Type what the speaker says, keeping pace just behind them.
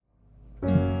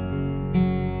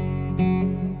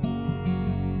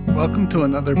Welcome to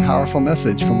another powerful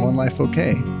message from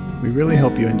OneLifeOK. We really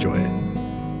hope you enjoy it.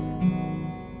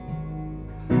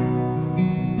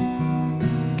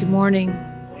 Good morning.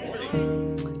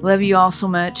 Love you all so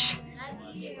much.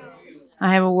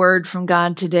 I have a word from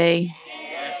God today.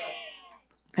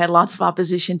 I've had lots of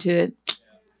opposition to it.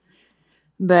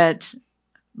 But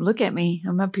look at me.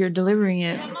 I'm up here delivering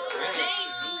it.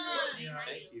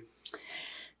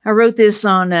 I wrote this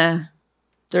on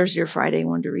Thursday or Friday. I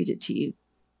wanted to read it to you.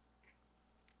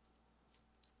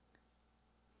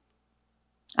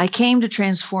 I came to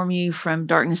transform you from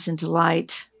darkness into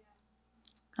light.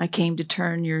 I came to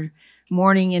turn your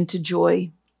mourning into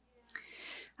joy.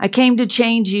 I came to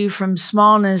change you from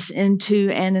smallness into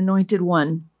an anointed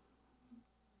one.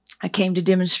 I came to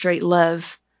demonstrate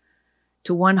love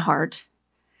to one heart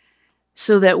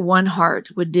so that one heart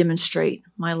would demonstrate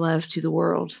my love to the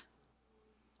world.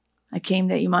 I came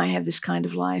that you might have this kind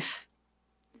of life.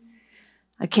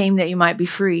 I came that you might be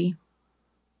free.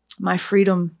 My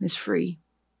freedom is free.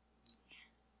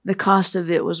 The cost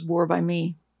of it was bore by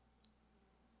me.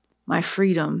 My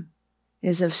freedom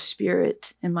is of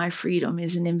spirit, and my freedom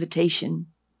is an invitation.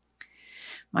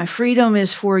 My freedom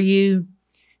is for you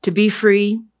to be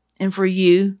free and for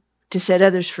you to set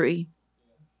others free.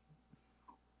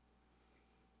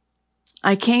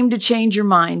 I came to change your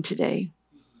mind today.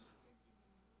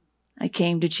 I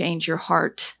came to change your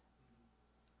heart.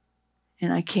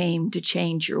 And I came to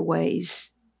change your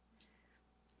ways.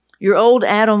 Your old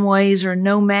Adam ways are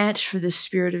no match for the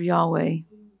Spirit of Yahweh.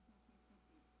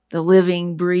 The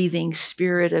living, breathing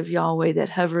Spirit of Yahweh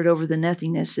that hovered over the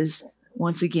nothingness is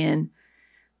once again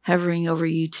hovering over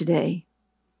you today.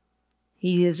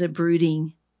 He is a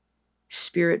brooding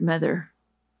Spirit mother,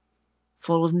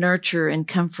 full of nurture and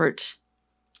comfort.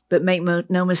 But make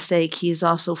no mistake, He is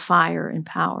also fire and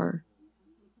power.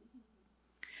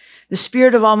 The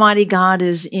Spirit of Almighty God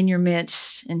is in your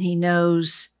midst, and He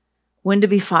knows when to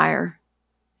be fire,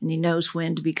 and He knows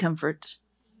when to be comfort.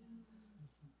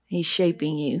 He's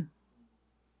shaping you.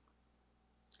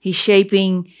 He's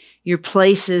shaping your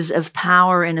places of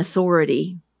power and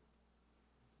authority.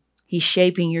 He's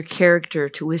shaping your character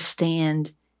to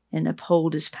withstand and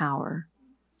uphold His power.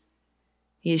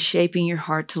 He is shaping your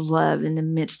heart to love in the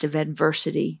midst of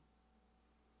adversity,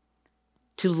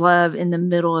 to love in the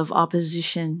middle of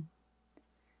opposition,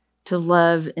 to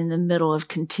love in the middle of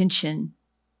contention.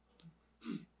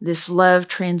 This love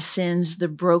transcends the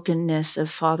brokenness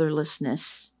of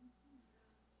fatherlessness.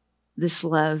 This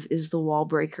love is the wall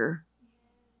breaker.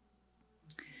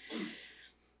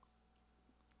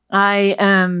 I've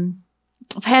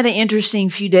had an interesting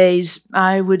few days.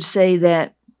 I would say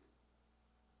that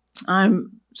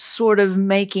I'm sort of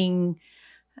making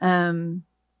some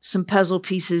puzzle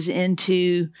pieces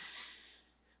into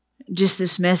just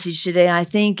this message today. I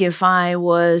think if I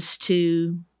was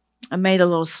to, I made a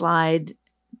little slide,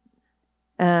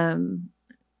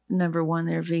 number 1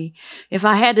 there, V. If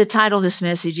I had to title this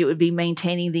message, it would be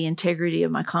Maintaining the Integrity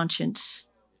of My Conscience.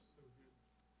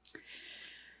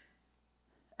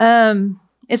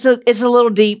 It's a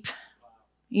little deep.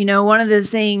 You know, one of the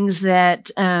things that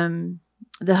the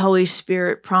Holy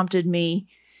Spirit prompted me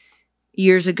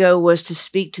years ago was to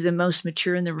speak to the most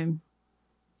mature in the room.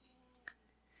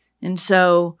 And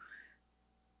so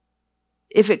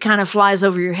if it kind of flies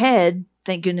over your head,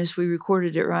 thank goodness we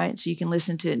recorded it, right? So you can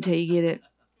listen to it until you get it.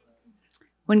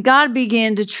 When God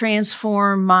began to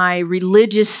transform my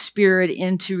religious spirit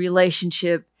into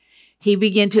relationship, He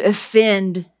began to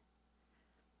offend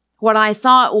what I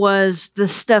thought was the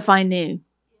stuff I knew.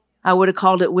 I would have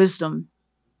called it wisdom.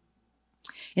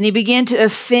 And He began to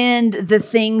offend the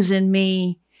things in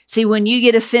me. See, when you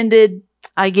get offended,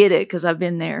 I get it because I've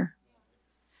been there.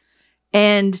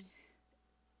 And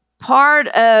part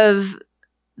of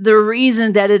the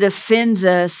reason that it offends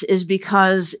us is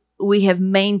because we have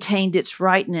maintained its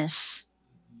rightness.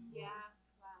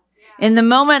 And the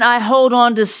moment I hold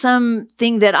on to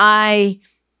something that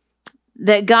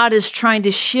God is trying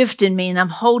to shift in me, and I'm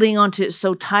holding on to it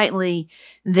so tightly,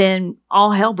 then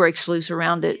all hell breaks loose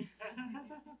around it.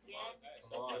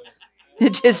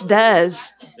 It just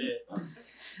does.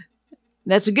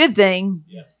 That's a good thing.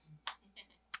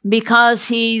 Because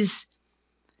he's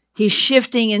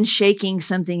shifting and shaking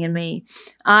something in me.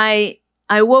 I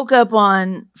woke up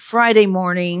on Friday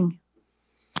morning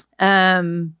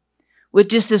with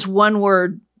just this one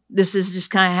word. This is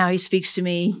just kind of how He speaks to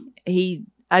me.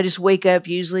 I just wake up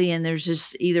usually and there's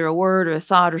just either a word or a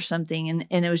thought or something.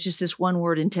 And it was just this one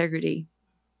word, integrity.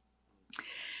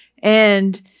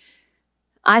 And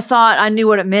I thought I knew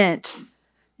what it meant.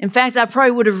 In fact, I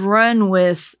probably would have run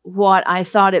with what I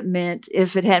thought it meant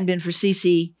if it hadn't been for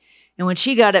Cece And when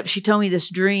she got up, she told me this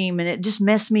dream, and it just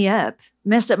messed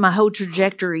up my whole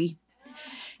trajectory.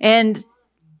 And,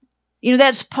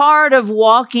 that's part of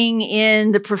walking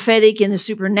in the prophetic and the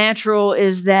supernatural,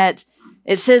 is that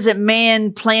it says that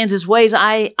man plans his ways.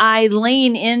 I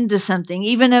lean into something,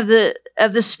 even of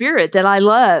the Spirit that I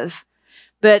love.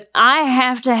 But I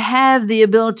have to have the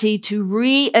ability to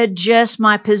readjust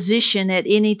my position at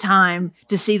any time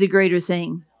to see the greater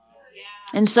thing.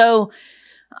 And so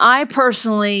I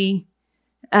personally,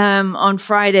 on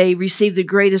Friday, received the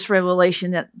greatest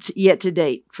revelation that's yet to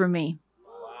date for me.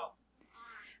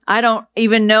 I don't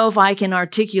even know if I can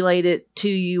articulate it to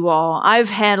you all. I've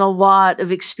had a lot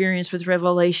of experience with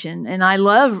revelation, and I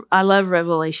love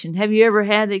revelation. Have you ever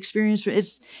had experience?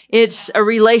 It's a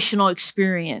relational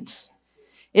experience.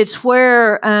 It's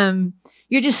where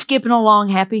you're just skipping along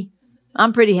happy.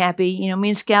 I'm pretty happy. Me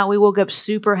and Scout, we woke up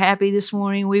super happy this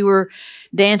morning. We were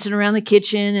dancing around the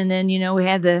kitchen, and then, we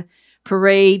had the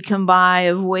parade come by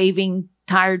of waving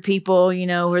tired people,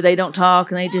 where they don't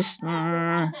talk and they just...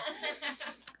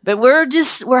 But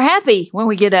we're happy when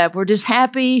we get up. We're just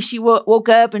happy. She woke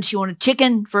up and she wanted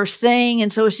chicken first thing.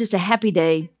 And so it's just a happy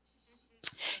day.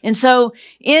 And so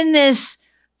in this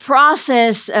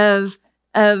process of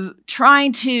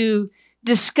trying to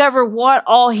discover what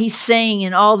all he's saying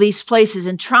in all these places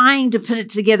and trying to put it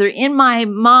together in my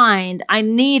mind, I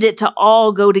need it to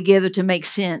all go together to make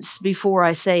sense before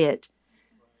I say it.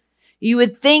 You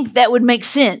would think that would make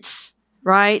sense,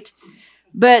 right?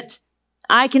 But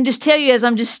I can just tell you, as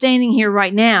I'm just standing here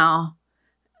right now,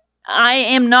 I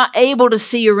am not able to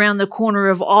see around the corner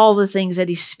of all the things that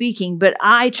he's speaking, but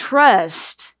I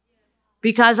trust,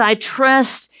 because I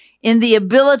trust in the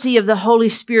ability of the Holy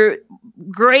Spirit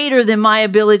greater than my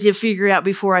ability to figure out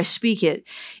before I speak it.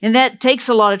 And that takes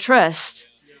a lot of trust.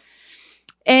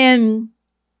 And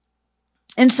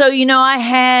so, I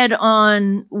had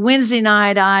on Wednesday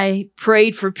night, I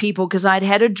prayed for people because I'd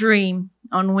had a dream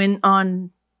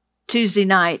on Tuesday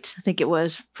night, I think it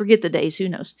was, forget the days, who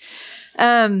knows,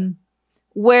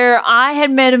 where I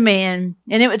had met a man,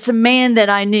 and it's a man that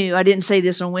I knew. I didn't say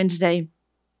this on Wednesday,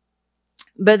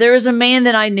 but there was a man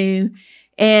that I knew,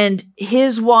 and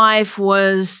his wife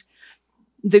was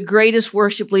the greatest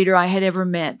worship leader I had ever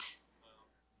met.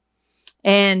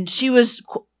 And she was,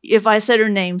 if I said her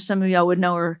name, some of y'all would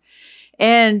know her.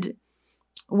 And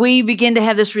we began to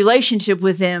have this relationship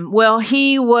with him. Well,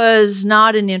 he was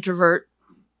not an introvert.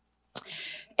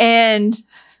 And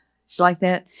it's like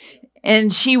that.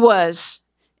 And she was.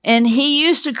 And he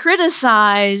used to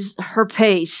criticize her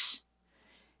pace.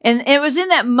 And it was in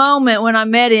that moment when I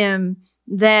met him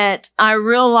that I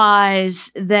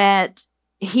realized that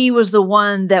he was the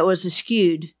one that was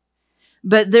eschewed.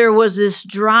 But there was this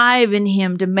drive in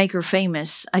him to make her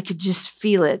famous. I could just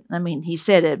feel it. He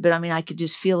said it, but I could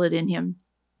just feel it in him.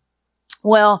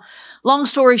 Well, long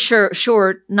story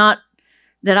short, not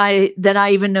that I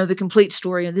even know the complete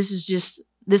story. This is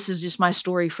just my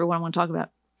story for what I want to talk about.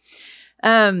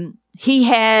 He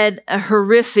had a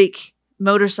horrific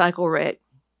motorcycle wreck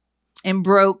and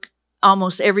broke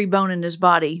almost every bone in his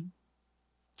body.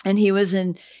 And he was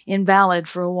invalid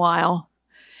for a while.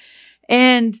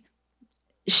 And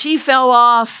she fell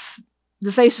off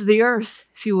the face of the earth,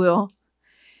 if you will.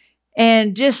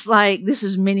 And just like, this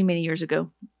is many, many years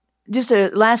ago, just the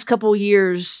last couple of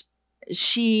years,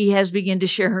 she has begun to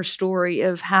share her story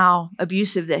of how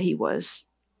abusive that he was.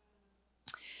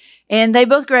 And they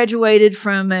both graduated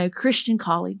from a Christian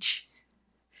college.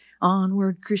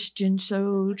 Onward, Christian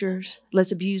soldiers.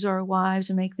 Let's abuse our wives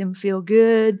and make them feel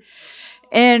good.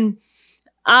 And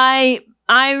I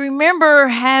remember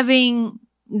having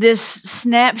this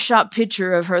snapshot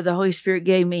picture of her the Holy Spirit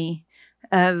gave me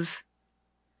of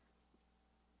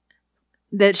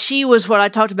that she was what I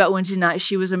talked about Wednesday night.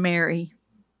 She was a Mary.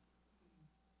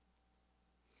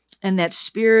 And that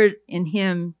spirit in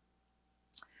him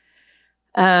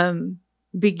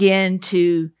began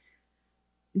to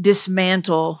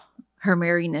dismantle her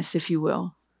Maryness, if you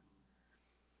will.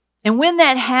 And when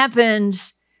that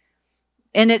happens,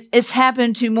 and it's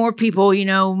happened to more people, you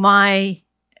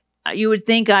would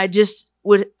think I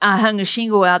hung a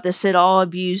shingle out that said all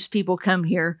abused people come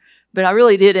here, but I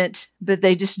really didn't, but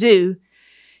they just do.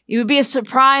 You would be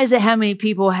surprised at how many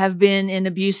people have been in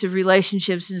abusive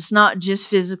relationships, and it's not just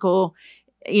physical.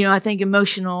 I think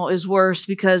emotional is worse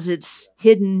because it's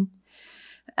hidden.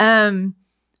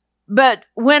 But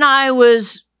when I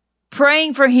was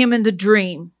praying for him in the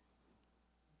dream,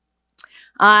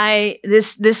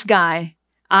 this guy,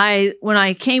 when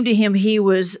I came to him, he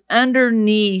was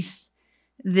underneath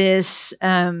this,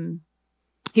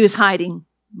 he was hiding,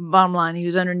 bottom line. He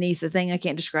was underneath the thing I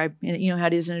can't describe. You know how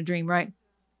it is in a dream, right?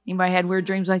 Anybody had weird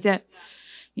dreams like that?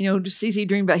 Cece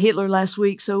dreamed about Hitler last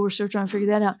week, so we're still trying to figure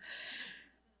that out.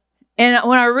 And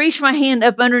when I reached my hand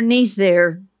up underneath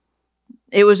there,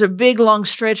 it was a big, long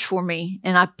stretch for me.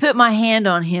 And I put my hand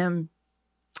on him,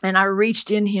 and I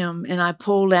reached in him, and I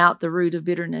pulled out the root of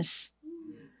bitterness.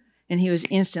 And he was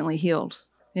instantly healed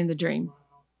in the dream.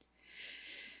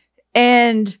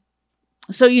 And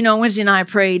so, Wednesday night I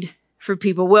prayed for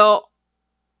people. Well,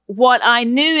 what I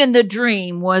knew in the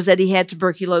dream was that he had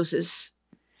tuberculosis.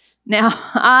 Now,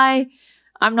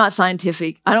 I'm not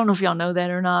scientific. I don't know if y'all know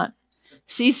that or not.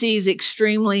 CC is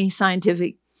extremely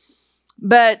scientific.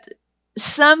 But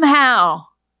somehow,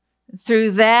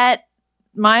 through that,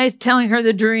 my telling her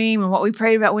the dream and what we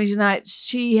prayed about Wednesday night,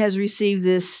 she has received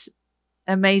this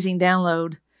amazing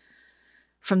download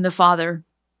from the Father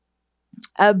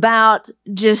about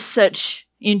just such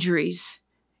injuries.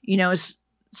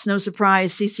 It's no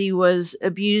surprise CC was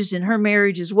abused in her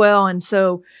marriage as well. And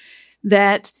so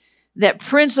that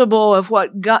principle of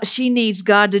what God, she needs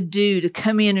God to do to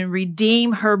come in and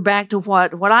redeem her back to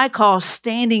what I call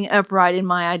standing upright in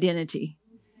my identity.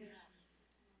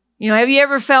 Have you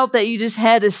ever felt that you just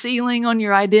had a ceiling on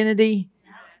your identity?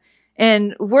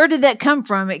 And where did that come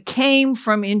from? It came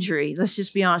from injury. Let's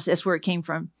just be honest. That's where it came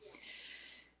from.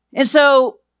 And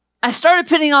so I started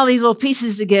putting all these little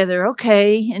pieces together.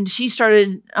 Okay. And she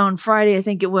started on Friday, I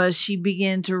think it was, she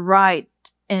began to write,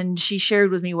 and she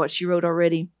shared with me what she wrote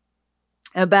already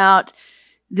about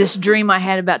this dream I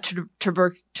had about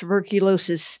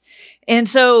tuberculosis. And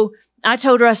so I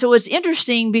told her, I said, well, it's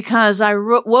interesting because I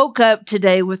woke up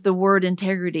today with the word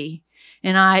integrity,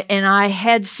 and I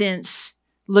had since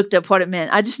looked up what it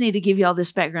meant. I just need to give you all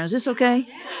this background. Is this okay?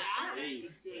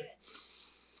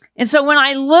 And so when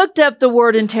I looked up the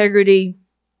word integrity,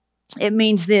 it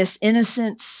means this: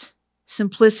 innocence,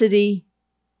 simplicity,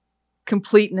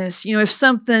 completeness. If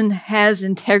something has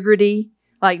integrity,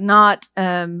 like not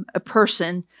a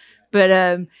person,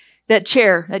 but that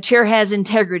chair has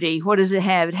integrity. What does it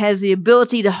have? It has the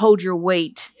ability to hold your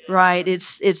weight, right?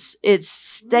 It's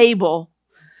stable.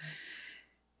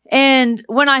 And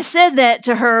when I said that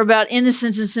to her about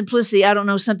innocence and simplicity, I don't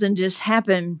know, something just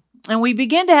happened. And we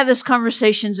began to have this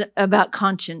conversation about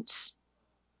conscience.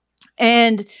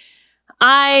 And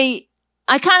I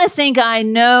kind of think I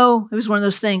know. It was one of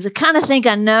those things. I kind of think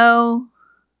I know.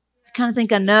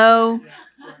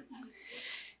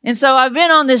 And so I've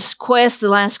been on this quest the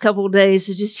last couple of days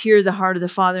to just hear the heart of the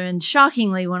Father. And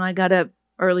shockingly, when I got up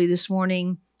early this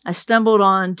morning, I stumbled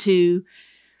on to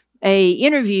a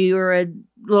interview or a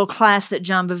little class that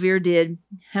John Bevere did.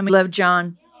 How many love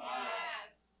John?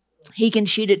 He can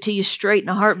shoot it to you straight in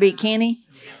a heartbeat, can he?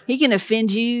 He can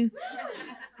offend you.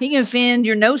 He can offend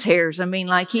your nose hairs.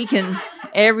 He can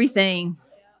everything.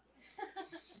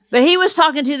 But he was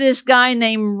talking to this guy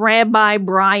named Rabbi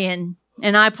Brian,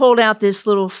 and I pulled out this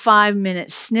little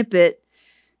 5-minute snippet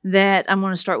that I'm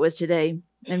going to start with today.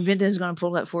 And Vinton's going to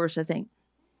pull that for us, I think.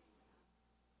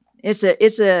 It's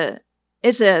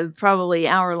a probably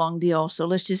hour-long deal, so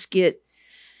let's just get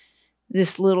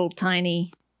this little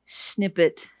tiny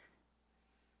snippet.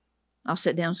 I'll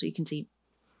sit down so you can see.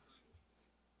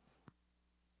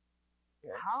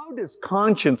 How does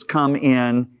conscience come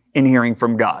in hearing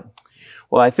from God?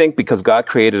 Well, I think because God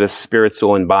created a spirit,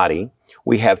 soul, and body,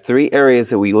 we have 3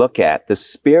 areas that we look at. The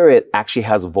spirit actually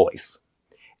has a voice,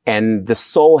 and the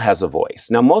soul has a voice.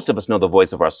 Now, most of us know the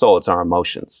voice of our soul. It's our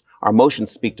emotions. Our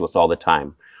emotions speak to us all the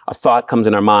time. A thought comes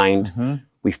in our mind. Mm-hmm.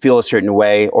 We feel a certain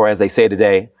way, or as they say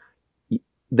today,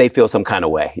 they feel some kind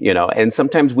of way, and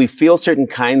sometimes we feel certain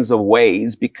kinds of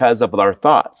ways because of our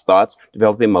thoughts. Thoughts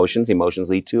develop emotions. Emotions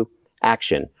lead to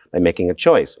action by making a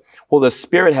choice. Well, the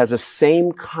spirit has the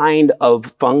same kind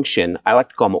of function. I like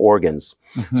to call them organs.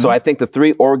 Mm-hmm. So I think the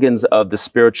 3 organs of the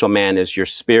spiritual man is your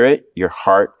spirit, your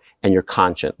heart, and your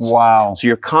conscience. Wow. So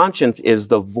your conscience is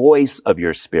the voice of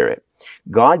your spirit.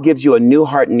 God gives you a new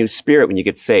heart and new spirit when you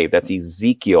get saved. That's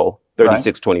Ezekiel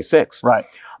 36:26. Right.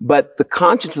 But the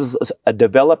conscience is a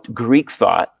developed Greek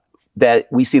thought that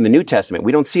we see in the New Testament.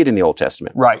 We don't see it in the Old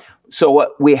Testament. Right. So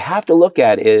what we have to look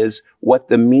at is what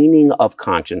the meaning of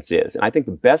conscience is. And I think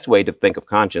the best way to think of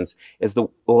conscience is the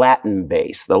Latin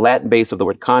base. The Latin base of the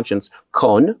word conscience,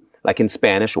 con, like in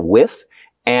Spanish, with,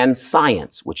 and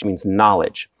science, which means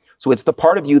knowledge. So it's the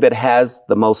part of you that has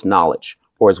the most knowledge,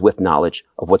 or is with knowledge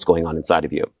of what's going on inside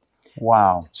of you.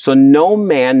 Wow. So no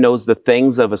man knows the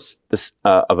things of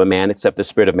a man except the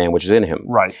spirit of man, which is in him.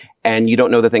 Right. And you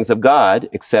don't know the things of God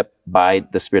except by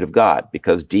the spirit of God,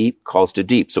 because deep calls to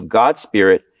deep. So God's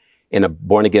spirit in a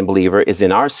born again believer is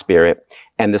in our spirit,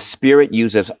 and the spirit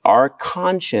uses our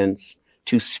conscience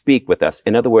to speak with us.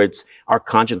 In other words, our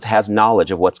conscience has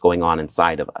knowledge of what's going on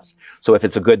inside of us. So if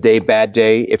it's a good day, bad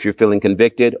day, if you're feeling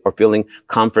convicted or feeling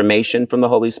confirmation from the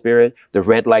Holy Spirit, the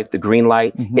red light, the green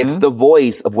light, it's the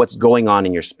voice of what's going on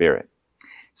in your spirit.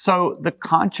 So the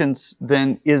conscience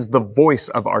then is the voice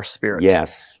of our spirit.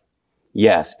 Yes.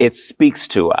 Yes. It speaks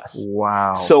to us.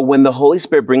 Wow. So when the Holy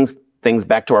Spirit brings things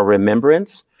back to our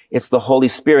remembrance, it's the Holy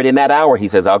Spirit in that hour. He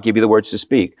says, I'll give you the words to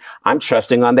speak. I'm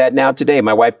trusting on that now today.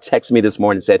 My wife texted me this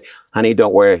morning and said, honey,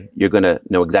 don't worry. You're going to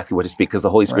know exactly what to speak because the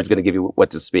Holy Spirit's going to give you what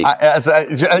to speak.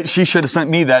 She should have sent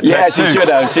me that text too.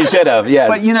 She should have. Yes.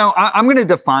 But I'm going to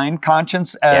define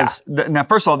conscience as, now,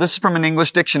 first of all, this is from an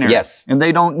English dictionary. Yes. And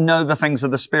they don't know the things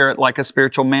of the spirit like a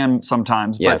spiritual man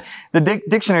sometimes. Yes. But the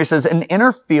dictionary says an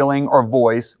inner feeling or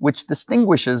voice which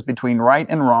distinguishes between right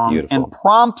and wrong and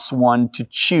prompts one to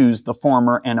choose the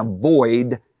former and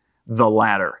avoid the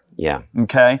latter. Yeah.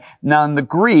 Okay. Now in the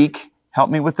Greek,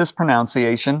 help me with this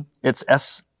pronunciation. It's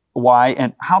S-Y.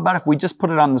 And how about if we just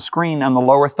put it on the screen on the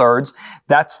lower thirds?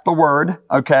 That's the word.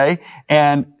 Okay.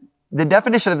 And the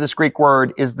definition of this Greek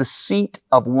word is the seat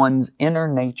of one's inner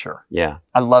nature. Yeah.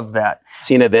 I love that.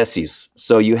 Synedesis.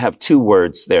 So you have two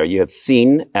words there. You have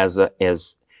syn as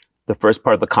the first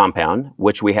part of the compound,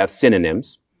 which we have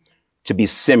synonyms to be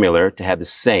similar, to have the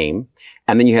same.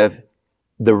 And then you have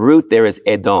the root there is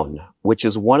edon, which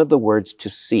is one of the words to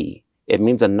see. It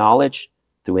means a knowledge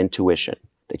through intuition,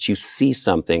 that you see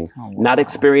something, not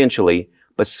experientially,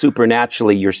 but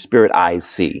supernaturally your spirit eyes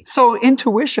see. So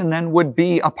intuition then would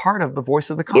be a part of the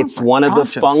voice of the conscience. It's one of the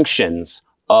functions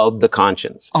of the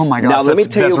conscience. Oh my gosh, now, let me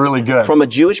tell that's you, really good. From a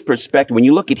Jewish perspective, when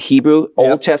you look at Hebrew,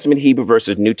 Old Testament Hebrew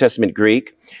versus New Testament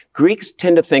Greek, Greeks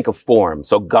tend to think of form.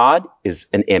 So God is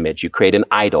an image. You create an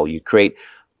idol. You create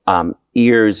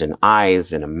ears and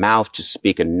eyes and a mouth to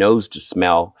speak, a nose to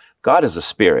smell. God is a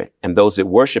spirit, and those that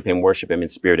worship him in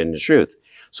spirit and in truth.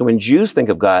 So when Jews think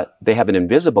of God, they have an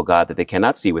invisible God that they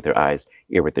cannot see with their eyes,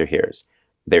 hear with their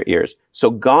ears. So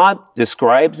God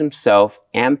describes himself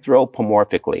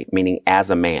anthropomorphically, meaning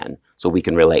as a man, so we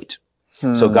can relate.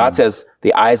 So God says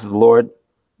the eyes of the Lord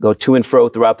go to and fro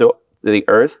throughout the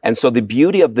earth. And so the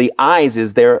beauty of the eyes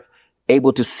is they're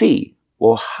able to see.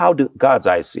 Well, how do God's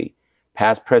eyes see?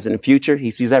 Past, present, and future,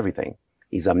 he sees everything.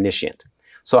 He's omniscient.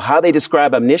 So how they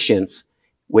describe omniscience,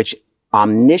 which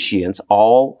omniscience,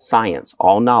 all science,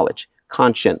 all knowledge,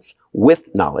 conscience with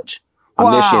knowledge.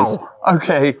 Omniscience. Wow.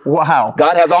 Okay. Wow.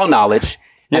 God has all knowledge.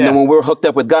 And then when we're hooked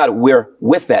up with God, we're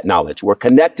with that knowledge. We're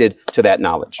connected to that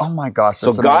knowledge. Oh my gosh.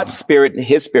 So God's spirit and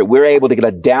his spirit, we're able to get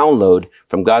a download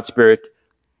from God's spirit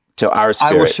to our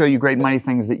spirit. I will show you great mighty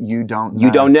things that you don't know.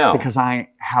 You don't know. Because I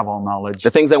have all knowledge. The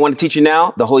things I want to teach you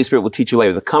now, the Holy Spirit will teach you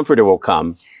later. The Comforter will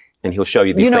come and he'll show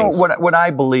you these things. What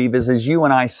I believe is as you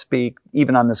and I speak,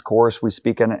 even on this course, we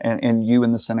speak and you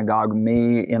in the synagogue,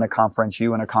 me in a conference,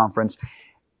 you in a conference,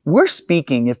 we're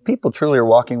speaking, if people truly are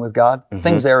walking with God,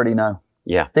 things they already know.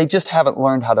 Yeah. They just haven't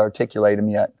learned how to articulate them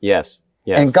yet. Yes.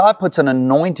 Yes. And God puts an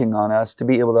anointing on us to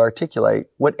be able to articulate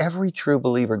what every true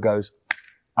believer goes,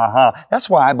 That's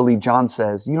why I believe John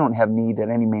says, you don't have need that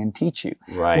any man teach you.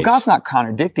 Right. Well, God's not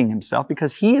contradicting himself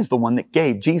because he is the one that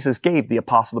Jesus gave the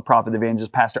apostle, the prophet, the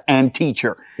evangelist, pastor, and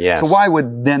teacher. Yes. So why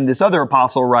would then this other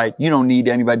apostle write, you don't need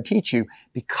anybody to teach you?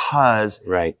 Because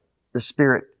the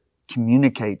Spirit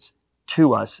communicates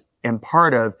to us, and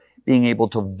part of being able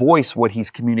to voice what he's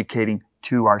communicating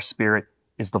to our spirit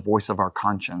is the voice of our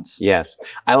conscience. Yes.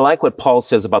 I like what Paul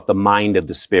says about the mind of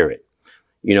the Spirit.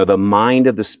 You know, the mind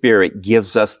of the Spirit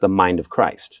gives us the mind of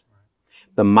Christ.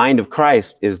 The mind of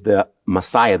Christ is the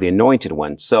Messiah, the anointed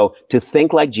one. So to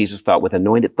think like Jesus thought with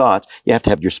anointed thoughts, you have to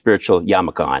have your spiritual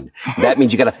yarmulke on. That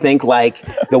means you got to think like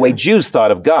the way Jews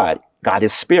thought of God. God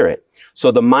is spirit. So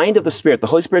the mind of the Spirit, the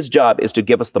Holy Spirit's job is to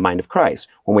give us the mind of Christ.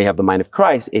 When we have the mind of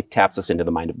Christ, it taps us into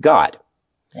the mind of God.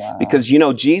 Wow. Because, you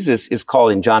know, Jesus is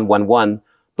called in John 1:1,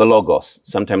 the Logos.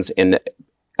 Sometimes in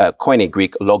Koine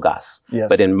Greek, Logos. Yes.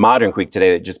 But in modern Greek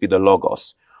today, it'd just be the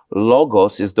Logos.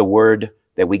 Logos is the word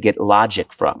that we get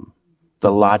logic from,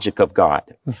 the logic of God.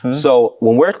 Mm-hmm. So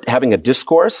when we're having a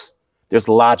discourse, there's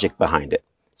logic behind it.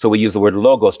 So we use the word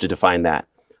Logos to define that.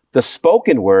 The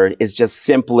spoken word is just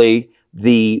simply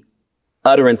the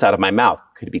utterance out of my mouth.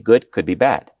 Could be good, could be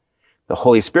bad. The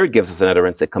Holy Spirit gives us an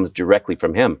utterance that comes directly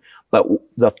from him. But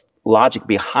the logic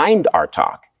behind our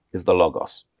talk is the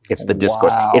Logos. It's the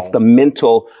discourse. Wow. It's the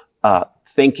mental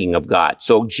thinking of God.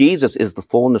 So Jesus is the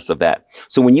fullness of that.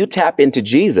 So when you tap into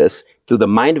Jesus through the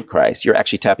mind of Christ, you're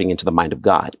actually tapping into the mind of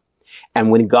God. And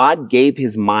when God gave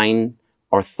his mind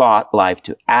or thought life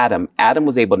to Adam, Adam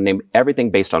was able to name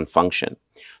everything based on function.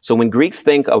 So when Greeks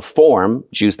think of form,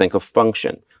 Jews think of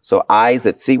function. So eyes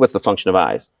that see, what's the function of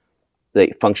eyes?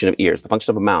 the function of ears, the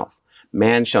function of a mouth.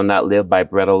 Man shall not live by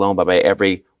bread alone, but by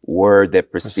every word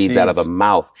that proceeds out of the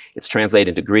mouth. It's translated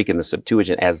into Greek in the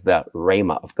Septuagint as the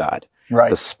rhema of God,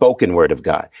 the spoken word of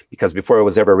God, because before it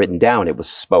was ever written down, it was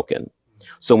spoken.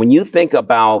 So when you think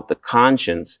about the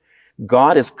conscience,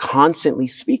 God is constantly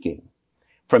speaking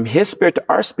from his spirit to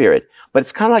our spirit, but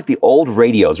it's kind of like the old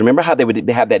radios. Remember how they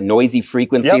have that noisy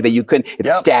frequency that you couldn't,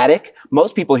 it's static.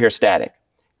 Most people hear static.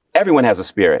 Everyone has a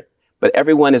spirit, but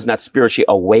everyone is not spiritually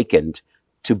awakened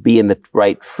to be in the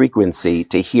right frequency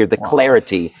to hear the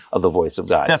clarity of the voice of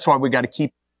God. That's why we got to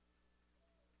keep.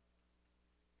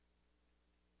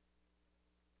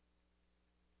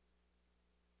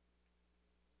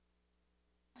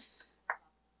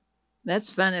 That's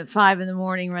fun at 5 a.m.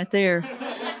 right there.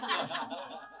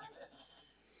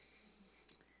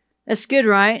 That's good,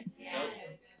 right?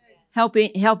 Help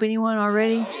anyone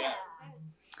already?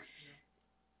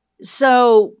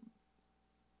 So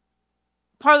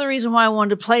part of the reason why I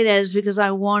wanted to play that is because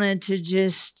I wanted to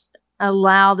just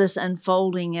allow this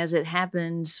unfolding as it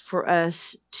happens for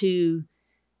us to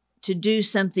do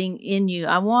something in you.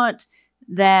 I want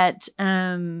that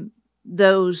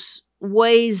those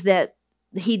ways that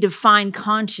he defined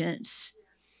conscience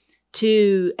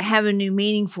to have a new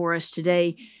meaning for us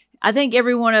today. I think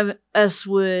every one of us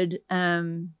would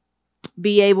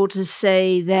be able to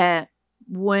say that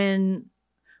when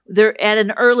they're at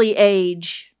an early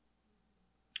age,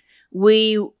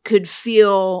 we could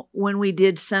feel when we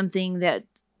did something that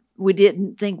we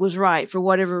didn't think was right for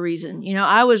whatever reason. You know,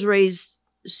 I was raised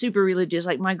super religious.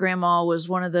 Like my grandma was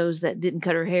one of those that didn't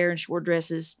cut her hair and she wore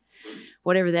dresses,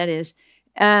 whatever that is.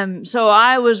 So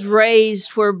I was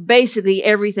raised where basically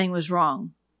everything was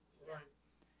wrong.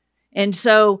 And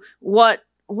so what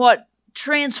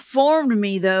transformed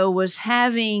me, though, was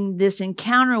having this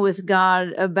encounter with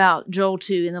God about Joel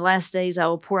 2. In the last days, I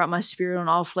will pour out my spirit on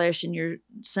all flesh, and your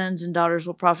sons and daughters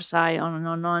will prophesy, on and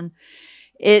on and on.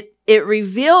 It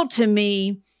revealed to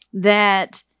me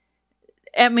that,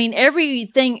 I mean,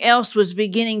 everything else was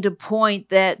beginning to point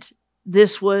that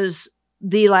this was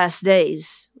the last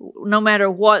days, no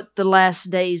matter what the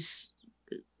last days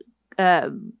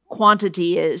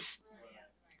quantity is.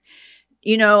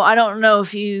 You know, I don't know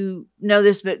if you know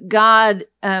this, but God,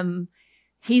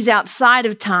 he's outside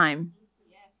of time.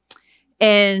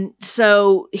 And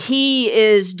so he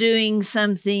is doing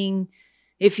something,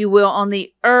 if you will, on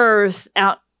the earth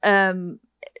out,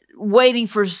 waiting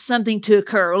for something to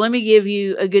occur. Well, let me give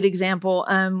you a good example.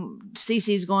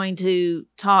 Cece's going to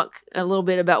talk a little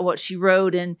bit about what she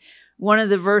wrote. And one of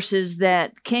the verses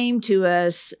that came to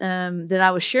us that I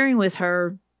was sharing with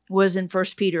her was in 1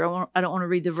 Peter. I don't want to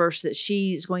read the verse that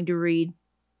she's going to read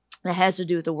that has to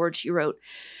do with the word she wrote.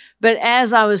 But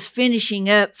as I was finishing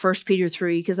up 1 Peter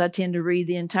 3, because I tend to read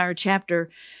the entire chapter,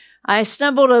 I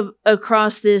stumbled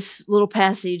across this little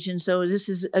passage. And so this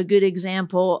is a good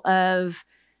example of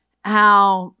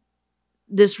how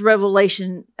this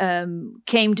revelation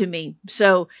came to me.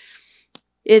 So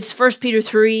it's 1 Peter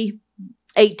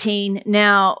 3:18.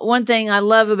 Now, one thing I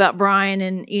love about Brian,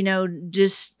 and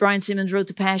just Brian Simmons wrote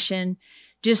the Passion,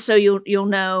 just so you'll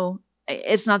know,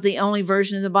 it's not the only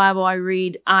version of the Bible I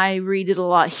read. I read it a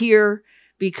lot here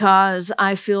because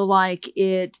I feel like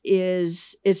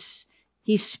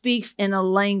he speaks in a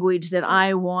language that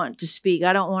I want to speak.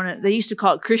 I don't want to, they used to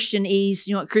call it Christianese.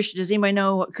 You know what does anybody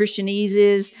know what Christianese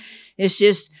is? It's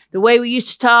just the way we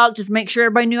used to talk to make sure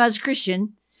everybody knew I was a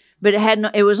Christian, but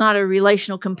it was not a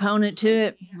relational component to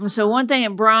it. And so one thing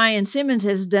that Brian Simmons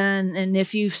has done, and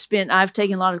I've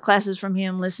taken a lot of classes from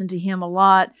him, listened to him a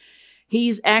lot.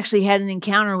 He's actually had an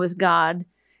encounter with God.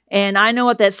 And I know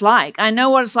what that's like. I know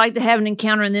what it's like to have an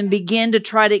encounter and then begin to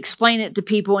try to explain it to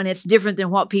people, and it's different than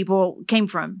what people came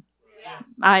from. Yes.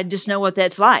 I just know what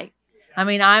that's like. I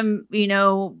mean, I'm,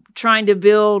 trying to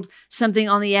build something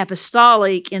on the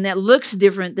apostolic, and that looks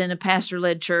different than a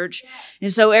pastor-led church. Yes.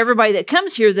 And so everybody that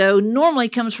comes here, though, normally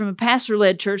comes from a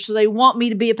pastor-led church, so they want me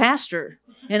to be a pastor,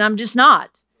 and I'm just not.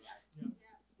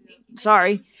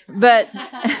 Sorry. But...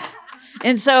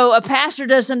 And so a pastor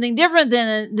does something different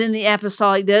than the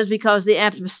apostolic does, because the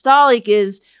apostolic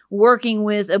is working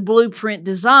with a blueprint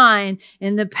design,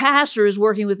 and the pastor is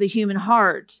working with the human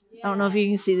heart. I don't know if you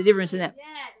can see the difference in that.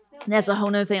 And that's a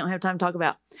whole nother thing I don't have time to talk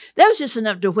about. That was just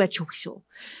enough to wet your whistle.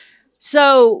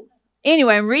 So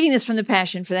anyway, I'm reading this from the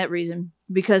Passion for that reason,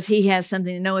 because he has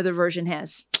something that no other version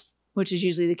has, which is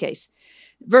usually the case.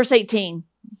 Verse 18,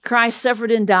 Christ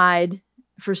suffered and died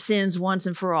for sins once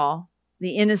and for all,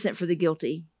 the innocent for the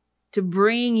guilty, to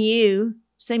bring you,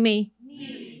 say me,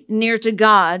 near to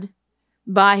God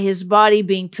by his body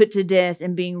being put to death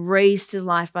and being raised to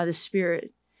life by the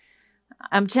Spirit.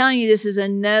 I'm telling you, this is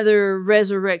another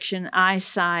resurrection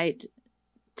eyesight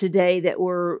today that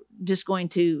we're just going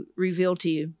to reveal to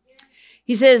you.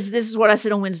 He says, this is what I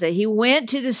said on Wednesday. He went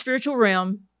to the spiritual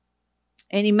realm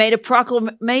and he made a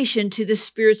proclamation to the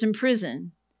spirits in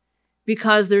prison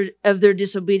because of their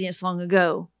disobedience long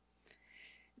ago.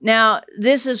 Now,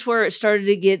 this is where it started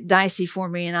to get dicey for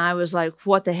me, and I was like,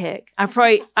 what the heck? I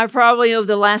probably over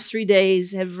the last 3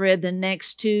 days have read the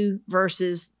next 2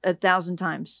 verses 1,000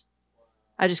 times.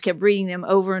 I just kept reading them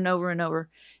over and over and over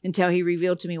until he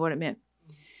revealed to me what it meant.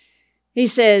 He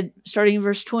said, starting in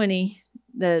verse 20,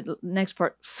 the next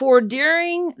part, for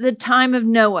during the time of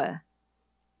Noah,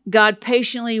 God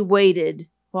patiently waited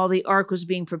while the ark was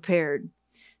being prepared.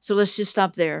 So let's just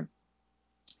stop there.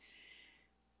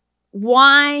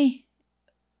 Why?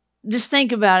 Just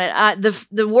think about it.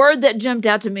 The word that jumped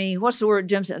out to me, what's the word that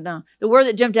jumps out? No, the word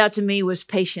that jumped out to me was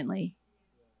patiently.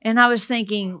 And I was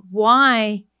thinking,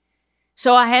 why?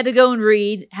 So I had to go and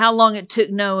read how long it took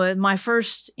Noah. My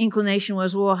first inclination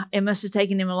was, well, it must have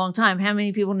taken him a long time. How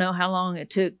many people know how long it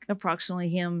took approximately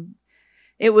him?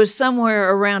 It was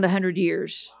somewhere around 100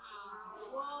 years.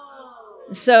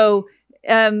 So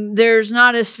there's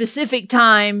not a specific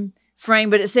time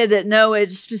frame, but it said that Noah,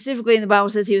 specifically in the Bible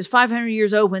says he was 500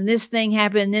 years old when this thing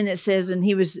happened. And then it says, and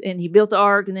he built the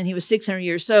ark, and then he was 600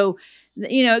 years. So,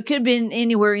 it could have been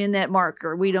anywhere in that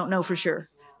marker. We don't know for sure.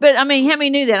 But I mean, how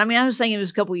many knew that? I mean, I was thinking it was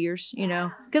a couple years,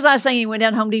 because I was thinking he went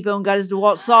down to Home Depot and got his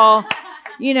DeWalt saw,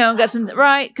 got some,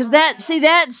 right? Because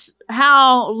that's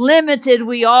how limited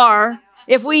we are.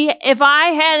 If I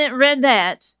hadn't read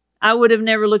that, I would have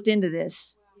never looked into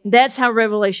this. That's how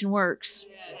revelation works.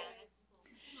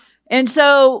 And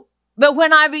so, but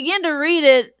when I began to read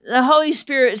it, the Holy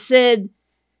Spirit said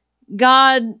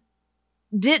God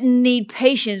didn't need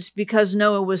patience because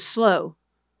Noah was slow.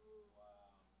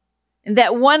 And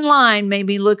that one line made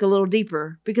me look a little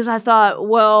deeper because I thought,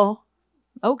 well,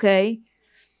 okay.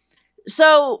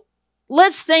 So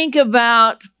let's think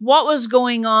about what was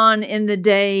going on in the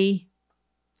day.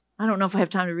 I don't know if I have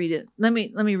time to read it. Let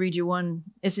me read you one.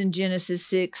 It's in Genesis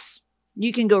 6.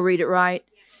 You can go read it, right?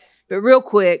 But real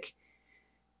quick,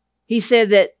 he said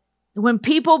that when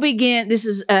people began, this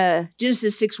is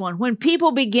Genesis 6:1. When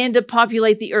people began to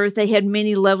populate the earth, they had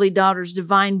many lovely daughters.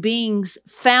 Divine beings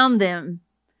found them.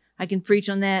 I can preach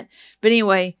on that. But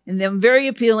anyway, and them very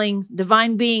appealing.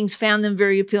 Divine beings found them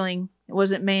very appealing. It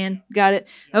wasn't man. Got it?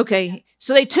 Okay.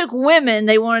 So they took women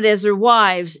they wanted as their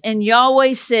wives. And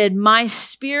Yahweh said, my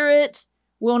spirit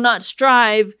will not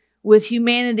strive with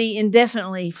humanity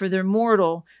indefinitely, for they're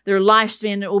mortal. Their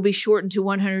lifespan will be shortened to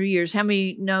 100 years. How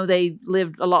many know they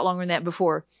lived a lot longer than that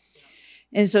before?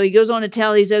 And so he goes on to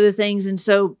tell these other things. And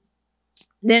so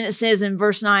then it says in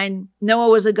verse 9, Noah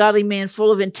was a godly man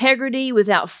full of integrity,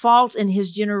 without fault in his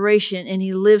generation, and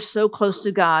he lived so close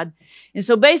to God. And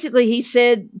so basically he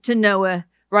said to Noah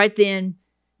right then,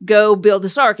 go build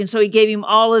this ark. And so he gave him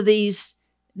all of these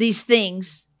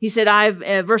things. He said,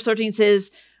 verse 13 says,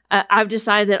 I've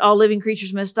decided that all living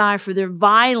creatures must die, for their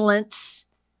violence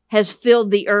has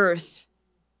filled the earth.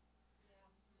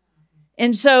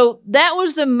 And so that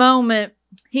was the moment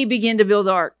he began to build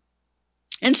the ark.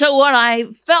 And so what I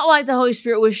felt like the Holy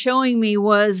Spirit was showing me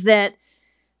was that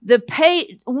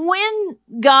when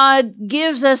God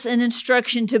gives us an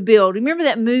instruction to build, remember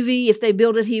that movie, If They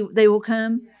Build It, They Will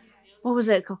Come? What was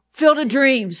that called? Field of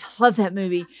Dreams. Love that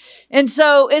movie. And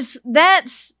so that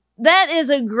is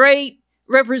a great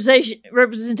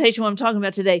representation what I'm talking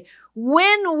about today.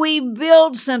 When we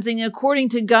build something according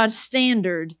to God's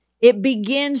standard, it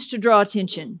begins to draw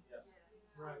attention.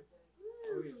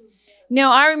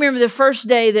 Now, I remember the first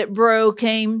day that Bro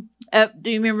came up,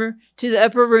 do you remember, to the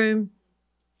upper room,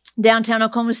 downtown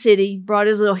Oklahoma City, brought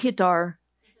his little guitar.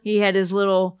 He had his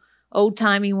little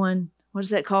old-timey one. What is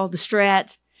that called? The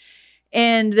Strat.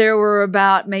 And there were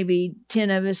about maybe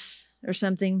 10 of us or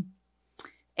something.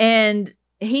 And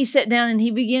he sat down and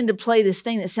he began to play this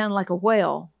thing that sounded like a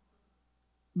whale.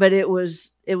 But it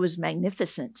was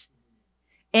magnificent.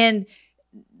 And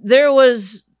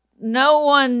no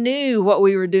one knew what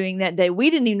we were doing that day. We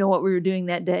didn't even know what we were doing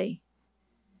that day.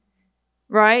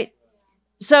 Right?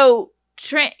 So,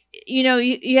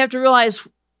 you have to realize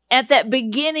at that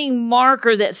beginning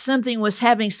marker that something was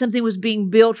happening, something was being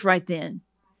built right then.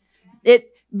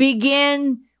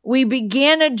 We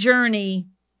began a journey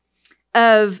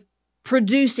of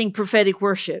producing prophetic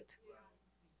worship.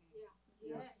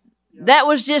 That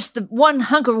was just the one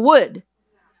hunk of wood.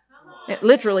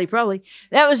 Literally, probably.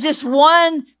 That was just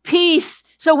one piece.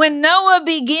 So when Noah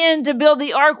began to build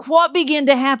the ark, what began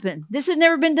to happen? This had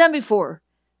never been done before.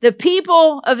 The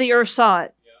people of the earth saw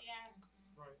it.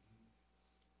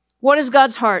 What is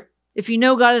God's heart? If you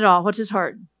know God at all, what's his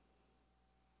heart?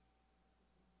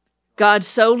 God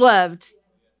so loved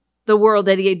the world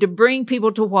that he gave to bring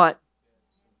people to what?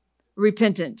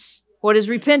 Repentance. What is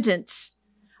repentance?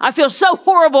 I feel so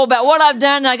horrible about what I've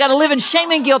done, and I got to live in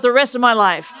shame and guilt the rest of my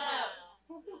life.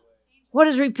 What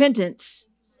is repentance?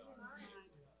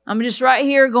 I'm just right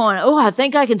here going, oh, I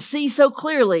think I can see so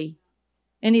clearly.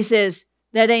 And he says,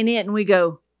 that ain't it. And we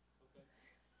go,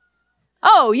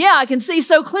 oh, yeah, I can see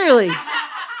so clearly.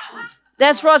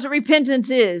 That's what repentance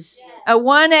is. A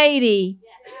 180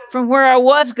 from where I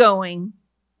was going.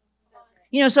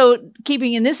 You know, so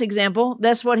keeping in this example,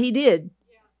 that's what he did.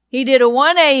 He did a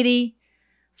 180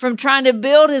 from trying to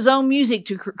build his own music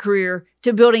career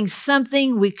to building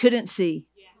something we couldn't see.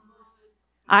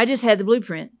 I just had the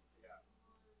blueprint.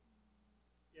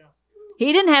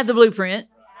 He didn't have the blueprint.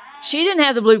 She didn't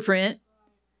have the blueprint.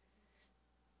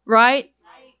 Right?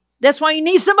 That's why you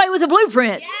need somebody with a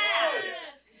blueprint.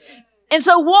 And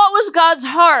so what was God's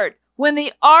heart when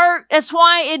the ark, that's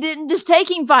why it didn't just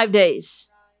take him 5 days.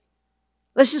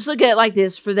 Let's just look at it like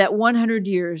this. For that 100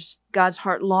 years, God's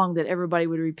heart longed that everybody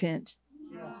would repent.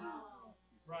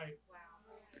 Right.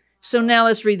 So now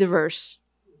let's read the verse.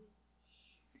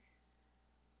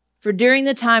 For during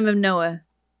the time of Noah,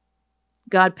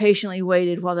 God patiently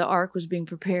waited while the ark was being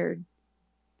prepared.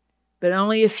 But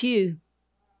only a few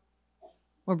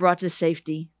were brought to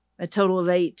safety, a total of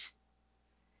 8.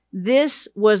 This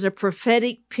was a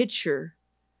prophetic picture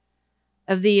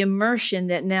of the immersion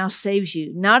that now saves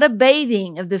you. Not a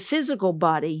bathing of the physical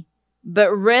body,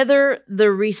 but rather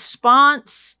the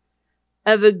response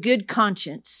of a good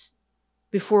conscience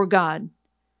before God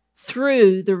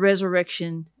through the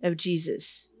resurrection of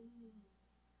Jesus.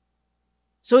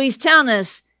 So he's telling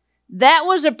us that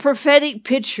was a prophetic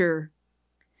picture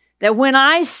that when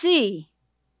I see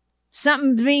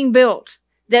something being built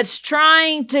that's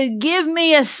trying to give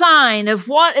me a sign of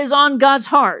what is on God's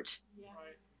heart,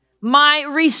 my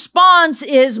response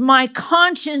is my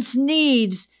conscience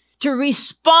needs to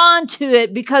respond to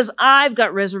it because I've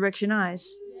got resurrection eyes.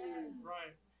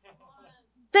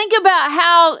 Think about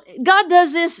how God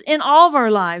does this in all of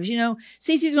our lives. You know,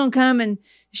 Cece's going to come and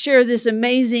share this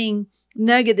amazing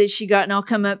nugget that she got, and I'll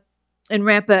come up and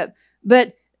wrap up.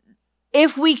 But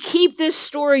if we keep this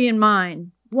story in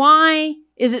mind, why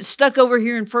is it stuck over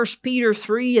here in 1 Peter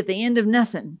 3 at the end of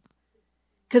nothing?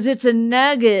 Because it's a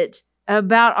nugget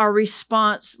about our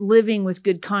response living with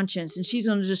good conscience. And she's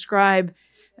going to describe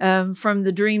from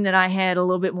the dream that I had a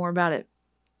little bit more about it.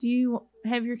 Do you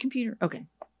have your computer? Okay.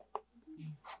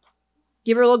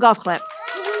 Give her a little golf clap.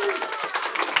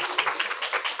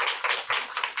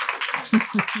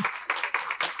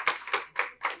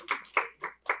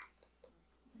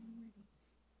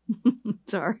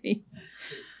 Sorry.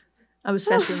 I was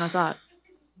faster than I thought.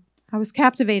 I was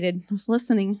captivated. I was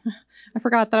listening. I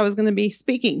forgot that I was going to be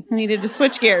speaking. I needed to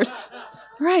switch gears.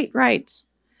 Right.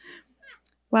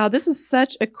 Wow, this is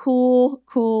such a cool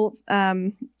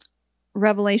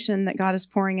revelation that God is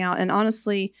pouring out. And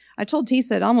honestly, I told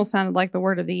Tisa it almost sounded like the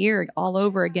word of the year all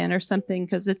over again or something,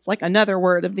 because it's like another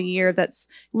word of the year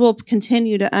we'll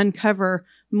continue to uncover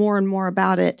more and more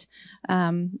about it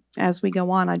as we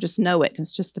go on. I just know it.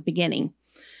 It's just the beginning.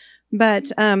 But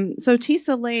so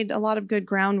Tisa laid a lot of good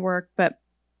groundwork, but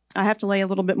I have to lay a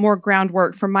little bit more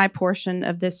groundwork for my portion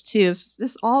of this too.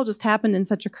 This all just happened in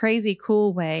such a crazy,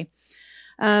 cool way.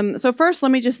 So first,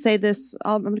 let me just say this.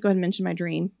 I'm going to go ahead and mention my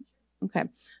dream. Okay.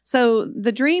 So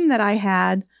the dream that I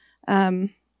had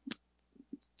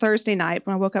Thursday night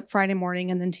when I woke up Friday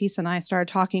morning, and then Tisa and I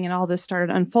started talking and all this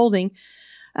started unfolding.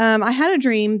 I had a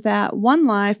dream that One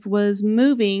Life was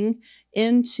moving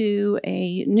into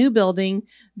a new building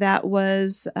that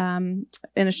was in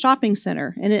a shopping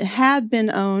center, and it had been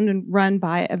owned and run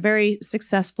by a very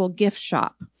successful gift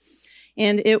shop.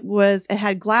 And it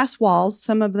had glass walls.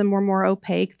 Some of them were more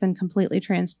opaque than completely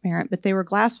transparent, but they were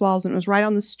glass walls, and it was right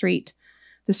on the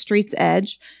street's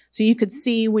edge. So you could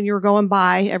see when you were going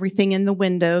by everything in the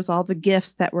windows, all the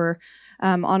gifts that were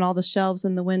on all the shelves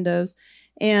in the windows.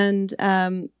 And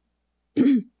the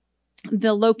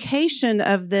location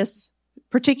of this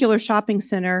particular shopping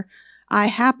center,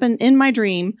 in my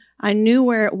dream, I knew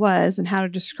where it was and how to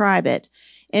describe it.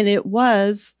 And it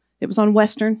was on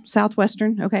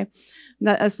Southwestern. Okay.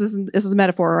 This is a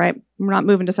metaphor, right? We're not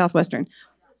moving to Southwestern.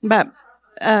 But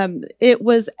it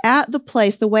was at the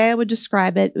place, the way I would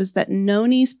describe it was that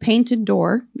Noni's Painted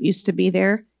Door used to be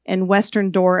there, and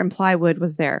Western Door and Plywood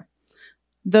was there.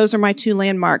 Those are my two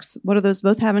landmarks. What do those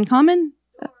both have in common?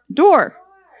 Door.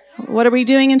 What are we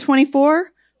doing in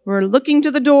 24? We're looking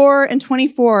to the door in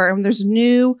 24, and there's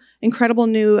incredible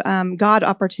new God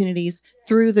opportunities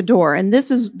through the door. And this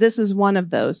is one of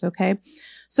those, okay?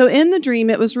 So in the dream,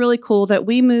 it was really cool that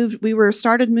we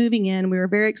started moving in. We were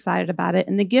very excited about it.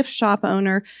 And the gift shop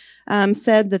owner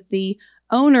said that the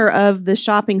owner of the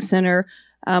shopping center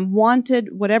wanted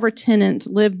whatever tenant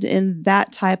lived in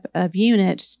that type of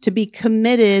unit to be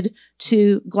committed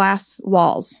to glass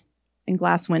walls and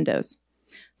glass windows.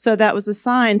 So that was a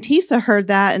sign. Tisa heard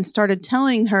that and started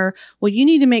telling her, well, you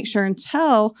need to make sure and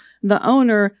tell the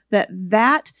owner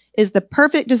that is the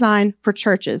perfect design for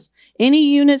churches. Any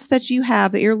units that you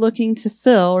have that you're looking to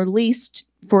fill or lease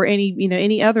for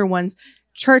any other ones,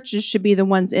 churches should be the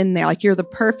ones in there. Like, you're the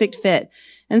perfect fit.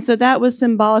 And so that was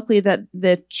symbolically that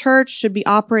the church should be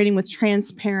operating with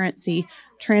transparency,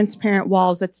 transparent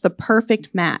walls. That's the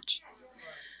perfect match.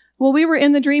 Well, we were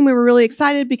in the dream. We were really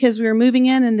excited because we were moving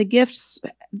in and the gifts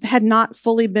had not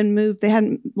fully been moved. They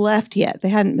hadn't left yet. They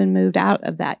hadn't been moved out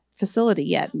of that facility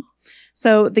yet.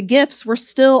 So the gifts were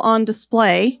still on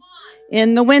display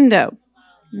in the window,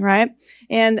 right?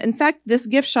 And in fact, this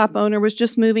gift shop owner was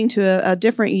just moving to a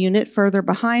different unit further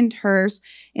behind hers.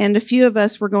 And a few of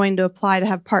us were going to apply to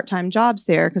have part-time jobs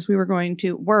there because we were going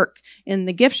to work in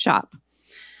the gift shop.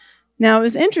 Now, it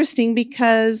was interesting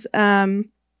because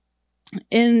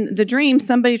in the dream,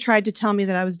 somebody tried to tell me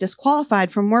that I was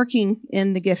disqualified from working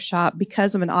in the gift shop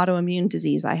because of an autoimmune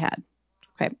disease I had.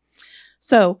 Okay.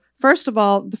 So first of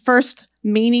all, the first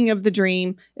meaning of the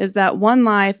dream is that One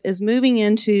Life is moving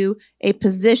into a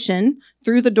position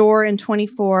through the door in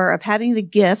 24 of having the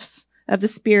gifts of the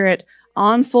Spirit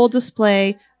on full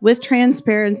display with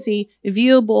transparency,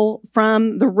 viewable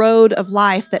from the road of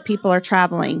life that people are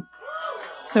traveling.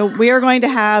 So we are going to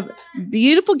have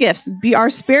beautiful gifts. Our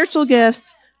spiritual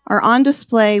gifts are on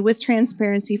display with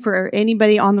transparency for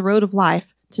anybody on the road of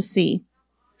life to see.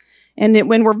 And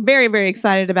when we're very, very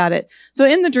excited about it. So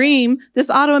in the dream, this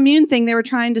autoimmune thing, they were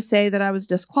trying to say that I was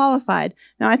disqualified.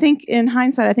 Now, I think in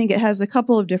hindsight, I think it has a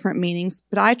couple of different meanings,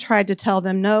 but I tried to tell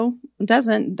them, no, it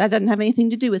doesn't. That doesn't have anything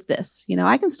to do with this.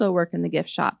 I can still work in the gift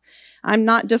shop. I'm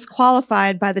not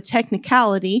disqualified by the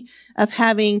technicality of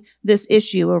having this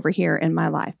issue over here in my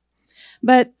life.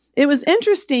 But it was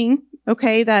interesting,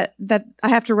 okay, that I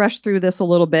have to rush through this a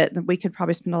little bit. We could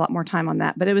probably spend a lot more time on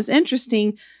that. But it was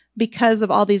interesting because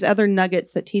of all these other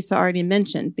nuggets that Tisa already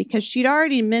mentioned, because she'd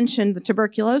already mentioned the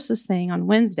tuberculosis thing on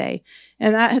Wednesday.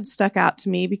 And that had stuck out to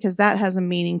me because that has a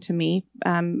meaning to me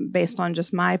based on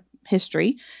just my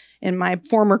history in my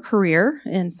former career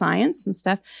in science and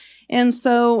stuff. And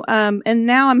so, and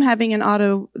now I'm having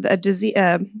a disease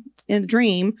in the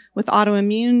dream with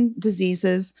autoimmune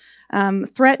diseases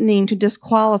threatening to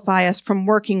disqualify us from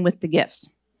working with the gifts.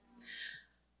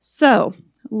 So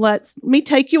let me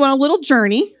take you on a little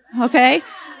journey, okay,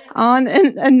 on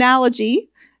an analogy.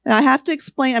 And I have to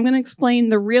explain, I'm going to explain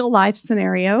the real life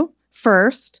scenario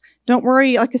first. Don't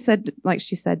worry, like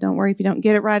she said, don't worry if you don't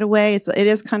get it right away. It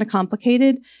is kind of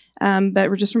complicated,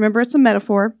 but just remember it's a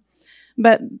metaphor.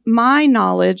 But my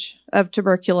knowledge of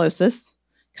tuberculosis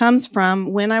comes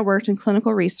from when I worked in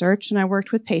clinical research and I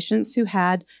worked with patients who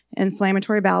had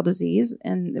inflammatory bowel disease,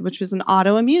 which was an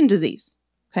autoimmune disease.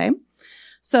 Okay.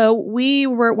 So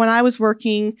when I was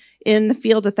working in the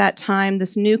field at that time,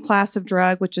 this new class of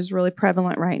drug, which is really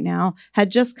prevalent right now,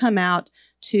 had just come out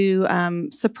to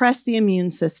suppress the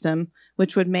immune system,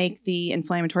 which would make the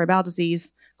inflammatory bowel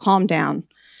disease calm down.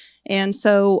 And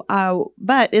so,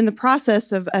 but in the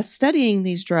process of us studying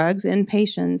these drugs in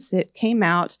patients, it came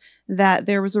out that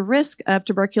there was a risk of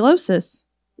tuberculosis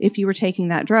if you were taking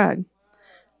that drug.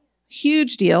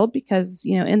 Huge deal because,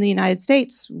 in the United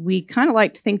States, we kind of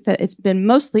like to think that it's been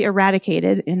mostly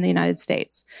eradicated in the United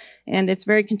States and it's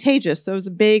very contagious. So it was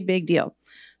a big, big deal.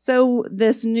 So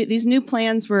these new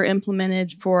plans were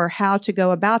implemented for how to go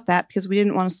about that because we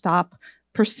didn't want to stop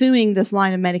pursuing this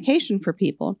line of medication for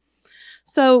people.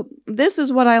 So this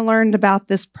is what I learned about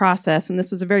this process, and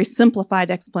this is a very simplified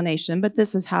explanation, but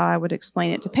this is how I would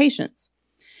explain it to patients.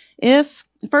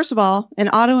 First of all, an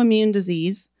autoimmune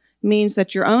disease means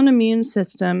that your own immune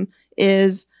system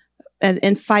is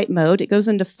in fight mode. It goes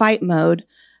into fight mode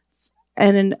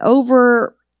in an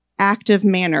overactive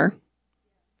manner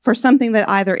for something that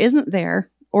either isn't there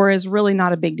or is really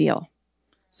not a big deal.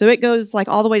 So it goes like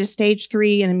all the way to stage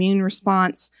 3 in immune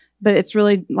response, but it's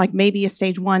really like maybe a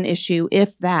stage 1 issue,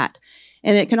 if that.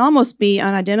 And it can almost be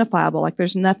unidentifiable. Like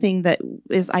there's nothing that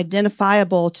is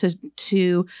identifiable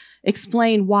to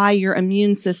explain why your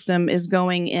immune system is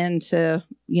going into,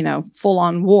 full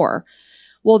on war.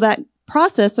 Well, that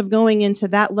process of going into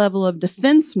that level of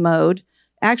defense mode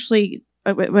actually,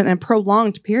 in a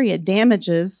prolonged period,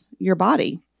 damages your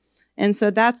body. And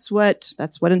so that's what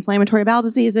inflammatory bowel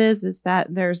disease is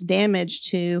that there's damage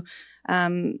to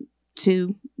the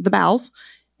bowels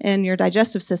and your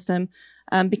digestive system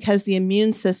because the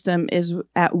immune system is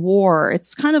at war.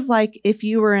 It's kind of like if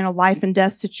you were in a life and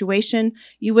death situation,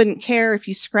 you wouldn't care if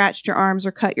you scratched your arms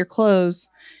or cut your clothes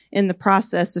in the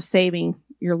process of saving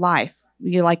your life.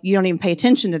 You don't even pay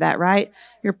attention to that, right?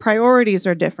 Your priorities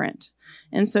are different.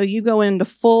 And so you go into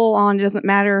full on, it doesn't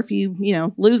matter if you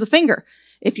lose a finger,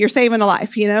 if you're saving a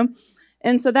life,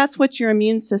 And so that's what your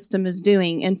immune system is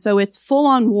doing. And so it's full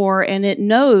on war, and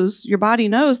your body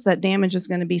knows that damage is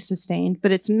going to be sustained,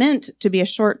 but it's meant to be a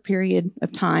short period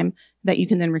of time that you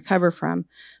can then recover from.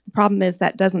 The problem is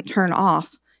that doesn't turn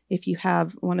off if you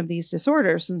have one of these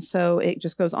disorders. And so it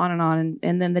just goes on.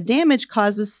 And then the damage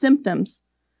causes symptoms.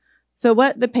 So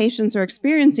what the patients are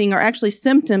experiencing are actually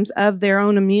symptoms of their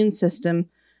own immune system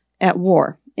at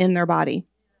war in their body.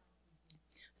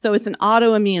 So it's an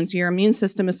autoimmune. So your immune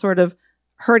system is sort of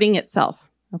hurting itself.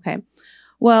 Okay.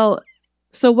 Well,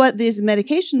 so what these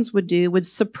medications would do would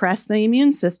suppress the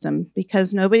immune system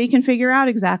because nobody can figure out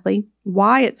exactly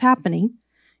why it's happening.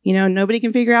 Nobody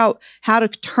can figure out how to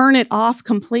turn it off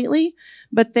completely,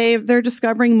 but they're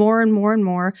discovering more and more and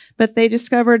more. But they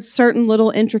discovered certain little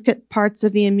intricate parts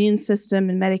of the immune system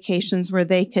and medications where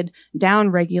they could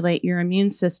downregulate your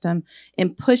immune system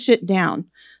and push it down.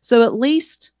 So at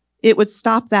least it would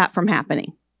stop that from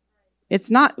happening.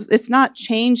 It's not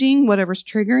changing whatever's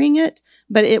triggering it,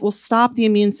 but it will stop the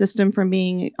immune system from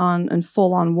being in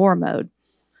full on war mode.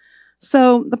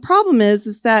 So the problem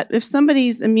is that if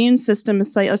somebody's immune system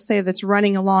is, let's say that's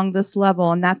running along this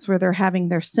level, and that's where they're having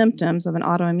their symptoms of an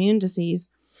autoimmune disease,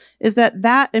 is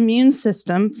that immune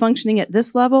system functioning at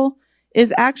this level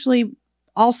is actually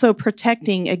also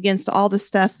protecting against all the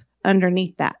stuff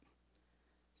underneath that.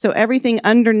 So everything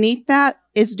underneath that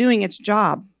is doing its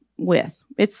job with.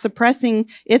 It's suppressing,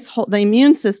 the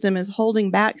immune system is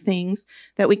holding back things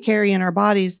that we carry in our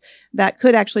bodies that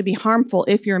could actually be harmful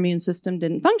if your immune system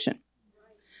didn't function.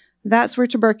 That's where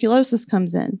tuberculosis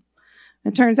comes in.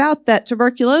 It turns out that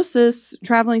tuberculosis,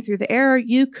 traveling through the air,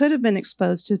 you could have been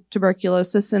exposed to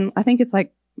tuberculosis. And I think it's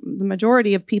like the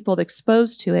majority of people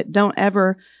exposed to it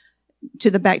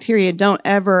to the bacteria, don't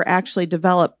ever actually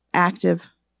develop active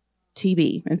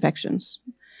TB infections.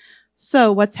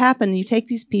 So what's happened, you take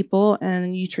these people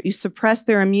and you suppress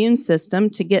their immune system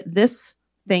to get this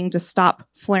thing to stop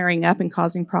flaring up and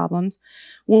causing problems.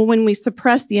 Well, when we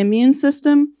suppress the immune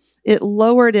system, it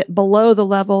lowered it below the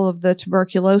level of the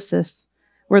tuberculosis,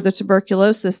 where the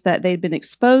tuberculosis that they'd been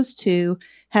exposed to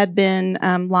had been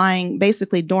lying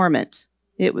basically dormant.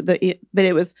 But the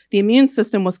immune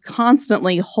system was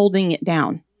constantly holding it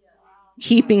down,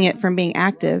 keeping it from being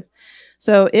active.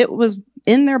 So it was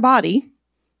in their body,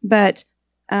 but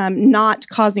not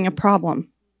causing a problem.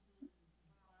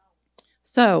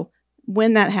 So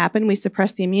when that happened, we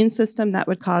suppressed the immune system. That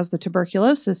would cause the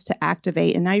tuberculosis to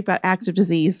activate. And now you've got active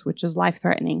disease, which is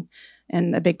life-threatening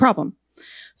and a big problem.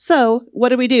 So what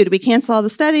do? Do we cancel all the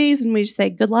studies and we just say,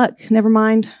 good luck, never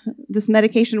mind, this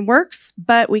medication works,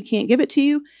 but we can't give it to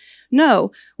you?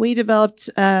 No, we developed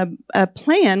a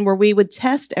plan where we would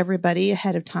test everybody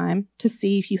ahead of time to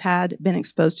see if you had been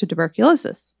exposed to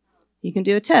tuberculosis. You can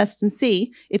do a test and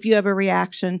see if you have a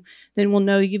reaction, then we'll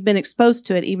know you've been exposed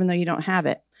to it even though you don't have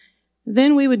it.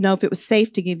 Then we would know if it was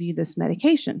safe to give you this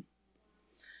medication.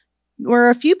 There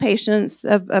were a few patients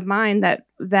of mine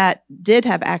that did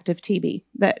have active TB,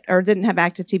 didn't have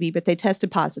active TB, but they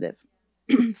tested positive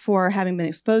for having been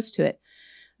exposed to it.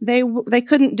 They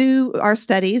couldn't do our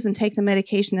studies and take the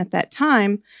medication at that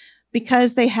time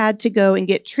because they had to go and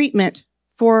get treatment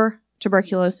for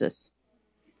tuberculosis.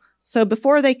 So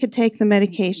before they could take the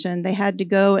medication, they had to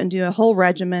go and do a whole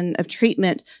regimen of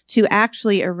treatment to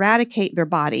actually eradicate their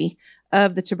body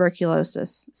of the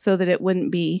tuberculosis so that it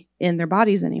wouldn't be in their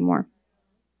bodies anymore.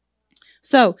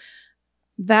 So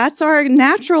that's our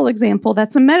natural example.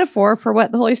 That's a metaphor for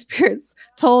what the Holy Spirit's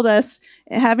told us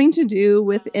having to do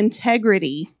with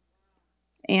integrity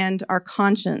and our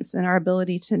conscience and our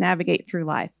ability to navigate through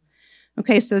life.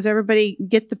 Okay, so does everybody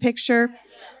get the picture?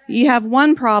 You have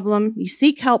one problem, you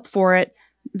seek help for it.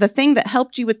 The thing that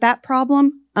helped you with that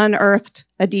problem unearthed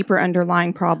a deeper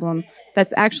underlying problem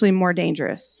that's actually more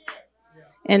dangerous.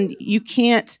 And you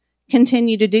can't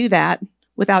continue to do that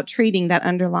without treating that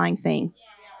underlying thing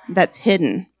that's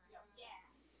hidden.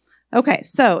 Okay,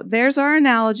 so there's our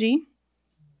analogy.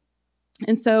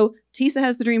 And so Tisa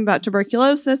has the dream about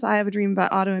tuberculosis. I have a dream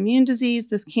about autoimmune disease.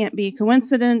 This can't be a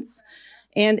coincidence.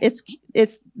 And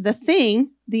it's the thing,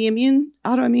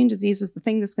 autoimmune disease is the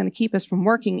thing that's going to keep us from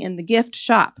working in the gift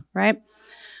shop, right?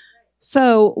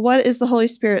 So what is the Holy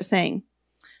Spirit saying?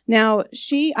 Now,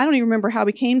 I don't even remember how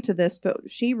we came to this, but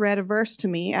she read a verse to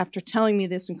me after telling me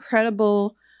this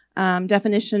incredible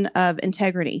definition of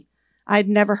integrity. I'd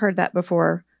never heard that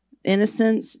before.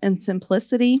 Innocence and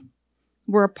simplicity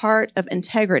were a part of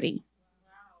integrity.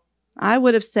 I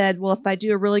would have said, well, if I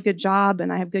do a really good job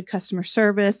and I have good customer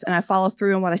service and I follow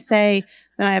through on what I say,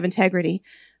 then I have integrity.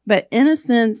 But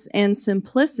innocence and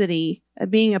simplicity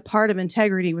being a part of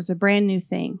integrity was a brand new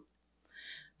thing.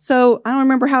 So I don't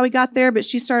remember how we got there, but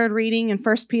she started reading in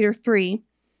 1 Peter 3.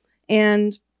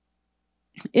 And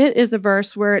it is a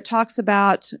verse where it talks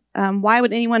about why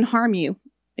would anyone harm you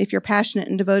if you're passionate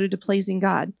and devoted to pleasing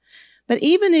God? But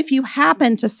even if you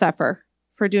happen to suffer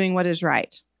for doing what is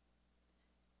right,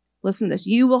 listen to this,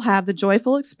 you will have the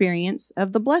joyful experience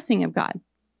of the blessing of God.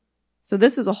 So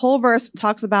this is a whole verse that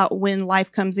talks about when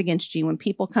life comes against you, when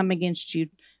people come against you,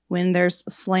 when there's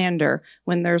slander,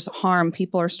 when there's harm,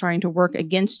 people are starting to work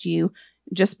against you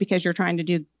just because you're trying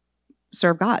to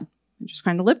serve God. You're just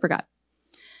trying to live for God.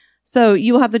 So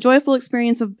you will have the joyful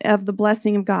experience of the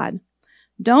blessing of God.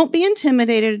 Don't be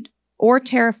intimidated or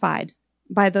terrified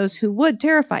by those who would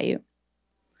terrify you,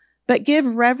 but give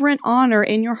reverent honor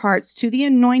in your hearts to the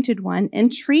Anointed One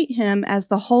and treat him as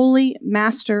the holy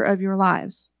master of your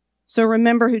lives. So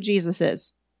remember who Jesus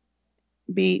is.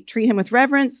 Treat him with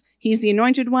reverence. He's the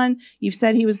Anointed One. You've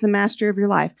said he was the master of your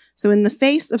life. So in the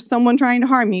face of someone trying to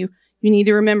harm you, you need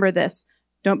to remember this.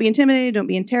 Don't be intimidated. Don't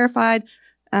be terrified.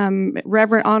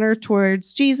 Reverent honor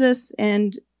towards Jesus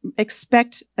and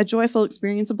expect a joyful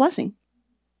experience of blessing.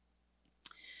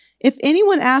 If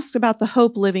anyone asks about the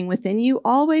hope living within you,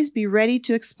 always be ready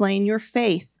to explain your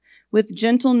faith with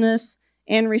gentleness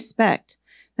and respect.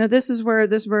 Now, this is where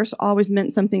this verse always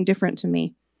meant something different to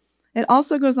me. It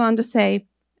also goes on to say,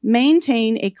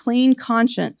 maintain a clean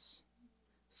conscience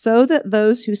so that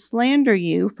those who slander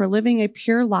you for living a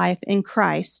pure life in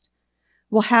Christ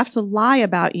will have to lie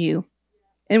about you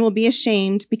and will be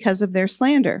ashamed because of their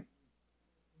slander.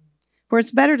 For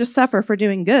it's better to suffer for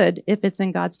doing good if it's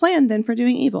in God's plan than for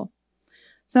doing evil.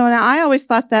 So now I always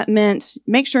thought that meant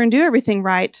make sure and do everything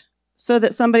right so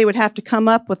that somebody would have to come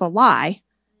up with a lie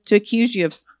to accuse you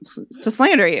to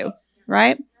slander you,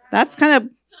 right? That's kind of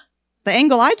the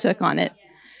angle I took on it.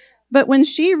 But when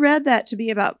she read that to be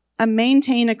about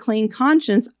maintain a clean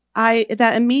conscience,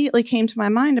 that immediately came to my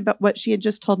mind about what she had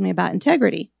just told me about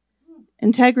integrity.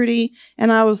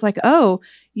 And I was like, oh,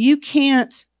 you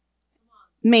can't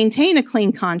maintain a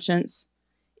clean conscience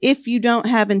if you don't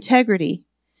have integrity.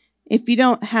 If you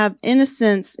don't have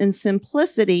innocence and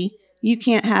simplicity, you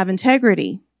can't have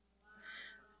integrity.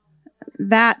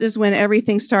 That is when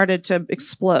everything started to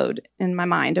explode in my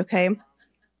mind, okay?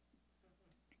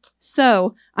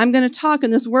 So I'm going to talk,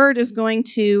 and this word is going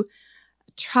to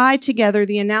tie together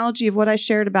the analogy of what I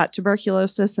shared about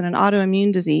tuberculosis and an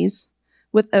autoimmune disease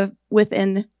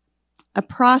within a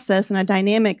process and a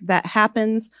dynamic that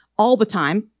happens all the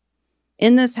time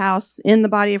in this house, in the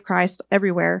body of Christ,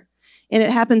 everywhere. And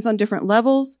it happens on different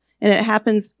levels, and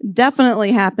it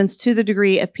definitely happens to the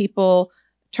degree of people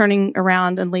turning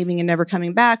around and leaving and never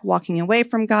coming back, walking away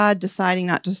from God, deciding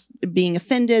not just being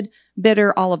offended,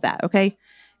 bitter, all of that, okay?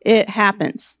 It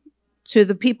happens to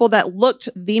the people that looked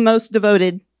the most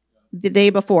devoted the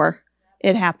day before.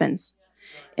 It happens.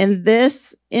 And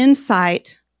this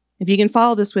insight, if you can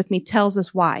follow this with me, tells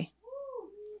us why.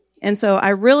 And so I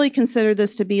really consider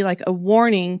this to be like a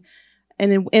warning.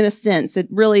 And in a sense, it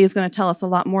really is going to tell us a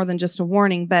lot more than just a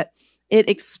warning, but it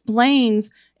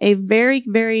explains a very,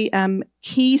 very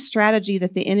key strategy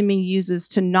that the enemy uses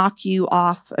to knock you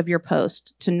off of your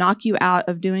post, to knock you out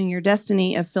of doing your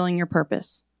destiny, of filling your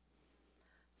purpose.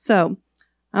 So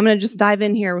I'm going to just dive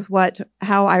in here with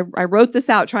how I wrote this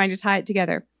out, trying to tie it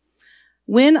together.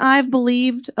 When I've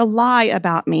believed a lie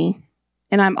about me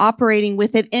and I'm operating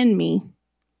with it in me,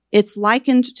 it's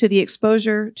likened to the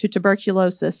exposure to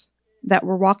tuberculosis that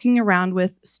we're walking around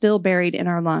with still buried in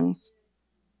our lungs.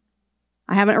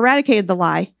 I haven't eradicated the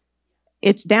lie.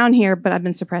 It's down here, but I've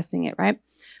been suppressing it, right?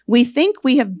 We think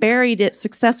we have buried it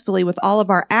successfully with all of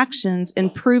our actions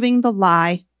in proving the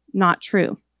lie not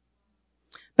true.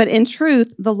 But in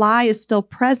truth, the lie is still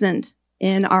present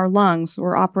in our lungs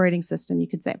or operating system, you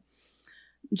could say.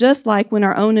 Just like when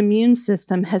our own immune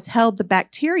system has held the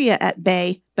bacteria at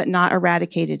bay, but not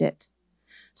eradicated it.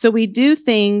 So we do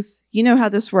things, you know how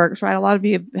this works, right? A lot of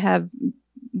you have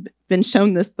been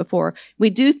shown this before. We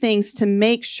do things to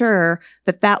make sure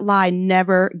that lie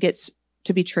never gets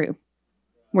to be true.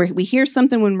 We hear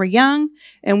something when we're young,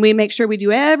 and we make sure we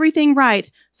do everything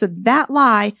right so that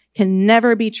lie can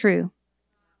never be true.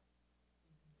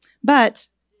 But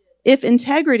if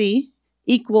integrity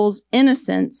equals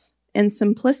innocence and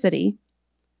simplicity,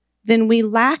 then we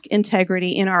lack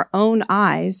integrity in our own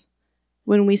eyes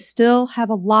when we still have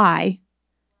a lie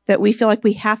that we feel like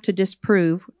we have to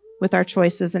disprove with our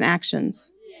choices and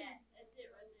actions.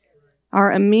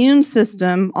 Our immune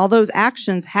system, all those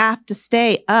actions have to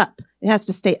stay up. It has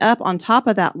to stay up on top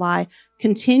of that lie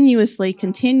continuously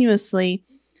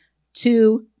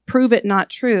to prove it not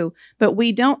true. But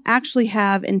we don't actually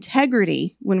have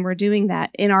integrity when we're doing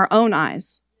that in our own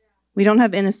eyes. We don't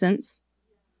have innocence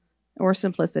or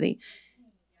simplicity.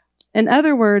 In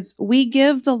other words, we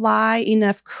give the lie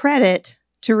enough credit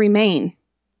to remain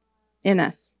in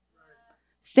us,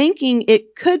 thinking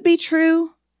it could be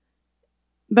true,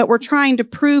 but we're trying to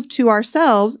prove to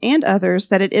ourselves and others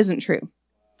that it isn't true.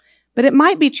 But it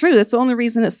might be true. That's the only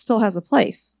reason it still has a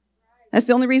place. That's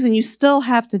the only reason you still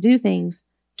have to do things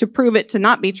to prove it to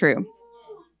not be true.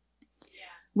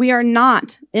 We are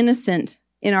not innocent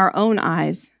in our own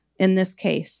eyes in this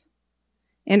case.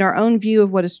 And our own view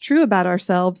of what is true about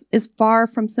ourselves is far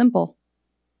from simple.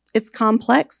 It's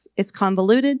complex, it's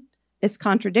convoluted, it's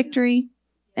contradictory,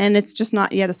 and it's just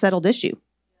not yet a settled issue,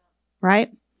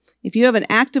 right? If you have an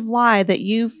active lie that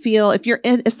you feel,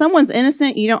 if someone's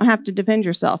innocent, you don't have to defend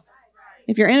yourself.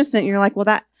 If you're innocent, you're like,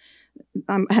 well,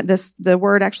 the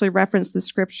word actually referenced the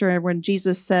scripture when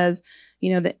Jesus says,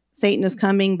 that Satan is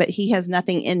coming, but he has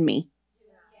nothing in me.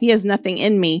 He has nothing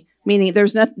in me, meaning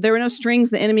there were no strings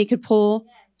the enemy could pull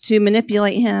to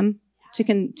manipulate him, to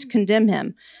condemn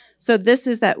him. So this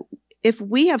is that if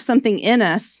we have something in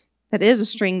us that is a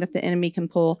string that the enemy can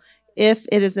pull, if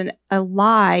it is a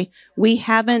lie, we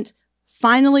haven't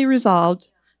finally resolved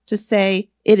to say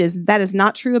that is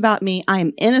not true about me. I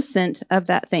am innocent of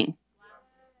that thing.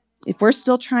 If we're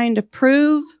still trying to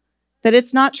prove that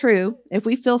it's not true, if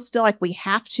we feel still like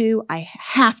I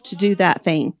have to do that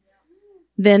thing,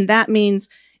 then that means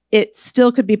it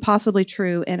still could be possibly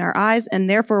true in our eyes, and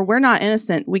therefore we're not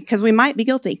innocent because we might be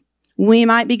guilty. We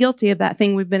might be guilty of that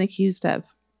thing we've been accused of.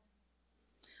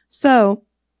 So,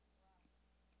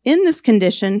 in this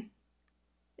condition,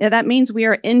 that means we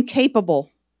are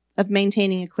incapable of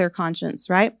maintaining a clear conscience,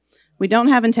 right? We don't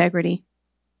have integrity.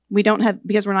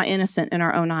 Because we're not innocent in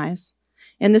our own eyes.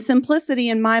 And the simplicity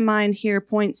in my mind here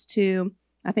points to,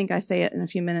 I think I say it in a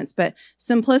few minutes, but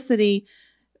simplicity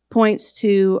points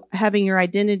to having your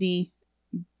identity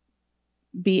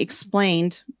be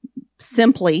explained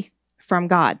simply from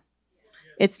God.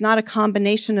 It's not a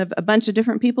combination of a bunch of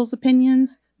different people's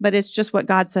opinions, but it's just what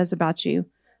God says about you.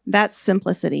 That's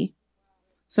simplicity.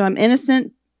 So I'm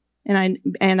innocent and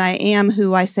I am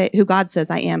who God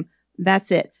says I am.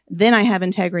 That's it. Then I have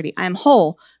integrity. I'm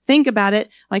whole. Think about it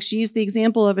like she used the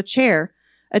example of a chair.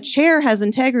 A chair has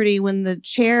integrity when the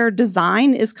chair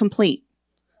design is complete.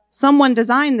 Someone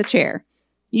designed the chair.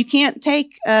 You can't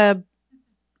take a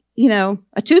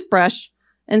toothbrush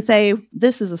and say,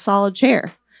 this is a solid chair,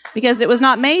 because it was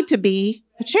not made to be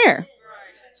a chair.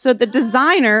 So the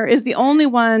designer is the only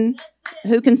one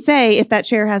who can say if that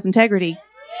chair has integrity.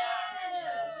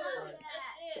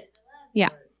 Yeah.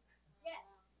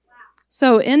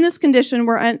 So in this condition,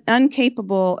 we're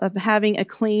incapable of having a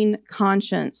clean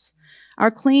conscience.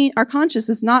 Our conscience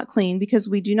is not clean because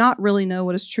we do not really know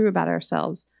what is true about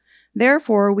ourselves.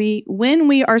 Therefore, when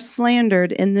we are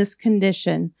slandered in this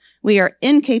condition, we are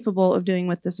incapable of doing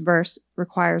what this verse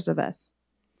requires of us.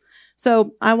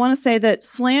 So I want to say that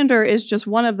slander is just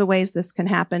one of the ways this can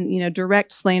happen,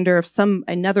 direct slander of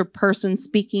another person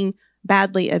speaking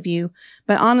badly of you.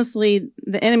 But honestly,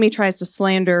 the enemy tries to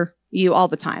slander you all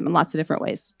the time in lots of different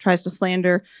ways. Tries to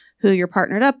slander who you're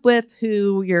partnered up with,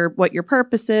 what your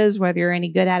purpose is, whether you're any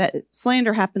good at it.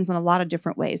 Slander happens in a lot of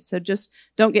different ways. So just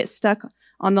don't get stuck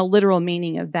on the literal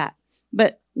meaning of that.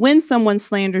 But when someone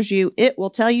slanders you, it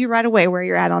will tell you right away where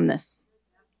you're at on this.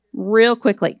 Real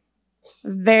quickly.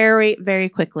 Very, very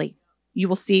quickly. You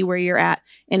will see where you're at.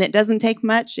 And it doesn't take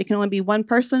much. It can only be one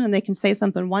person, and they can say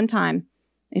something one time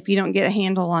if you don't get a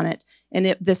handle on it.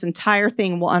 And this entire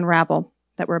thing will unravel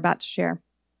that we're about to share.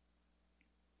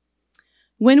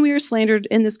 When we are slandered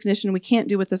in this condition, we can't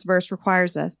do what this verse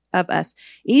requires of us.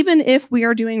 Even if we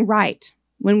are doing right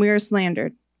when we are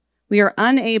slandered, we are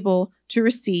unable to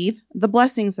receive the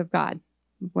blessings of God,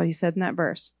 what he said in that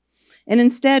verse. And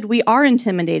instead, we are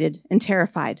intimidated and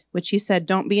terrified, which he said,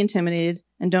 don't be intimidated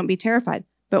and don't be terrified,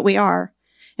 but we are.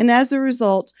 And as a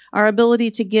result, our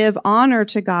ability to give honor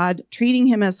to God, treating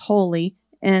him as holy,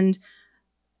 and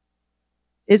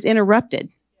is interrupted.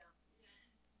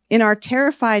 In our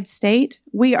terrified state,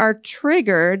 we are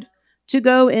triggered to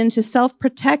go into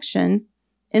self-protection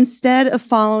instead of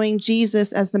following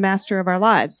Jesus as the master of our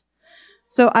lives.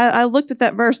 So I looked at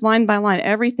that verse line by line,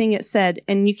 everything it said,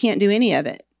 and you can't do any of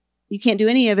it. You can't do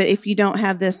any of it if you don't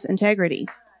have this integrity.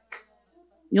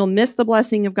 You'll miss the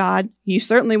blessing of God. You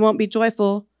certainly won't be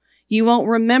joyful. You won't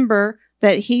remember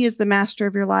that he is the master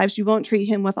of your lives. You won't treat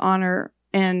him with honor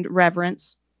and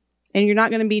reverence. And you're not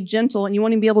going to be gentle, and you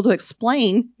won't even be able to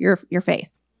explain your faith.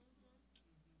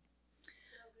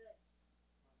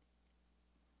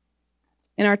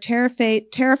 In our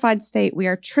terrified state, we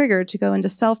are triggered to go into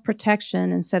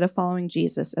self-protection instead of following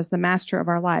Jesus as the master of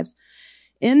our lives.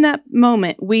 In that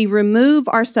moment, we remove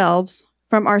ourselves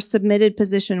from our submitted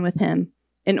position with him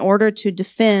in order to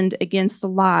defend against the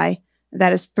lie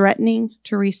that is threatening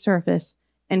to resurface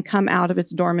and come out of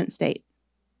its dormant state.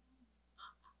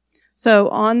 So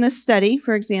on this study,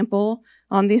 for example,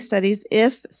 on these studies,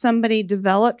 if somebody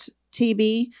developed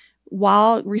TB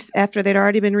after they'd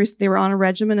already they were on a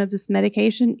regimen of this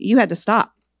medication, you had to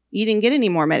stop. You didn't get any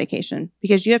more medication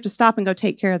because you have to stop and go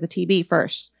take care of the TB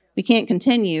first. We can't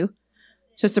continue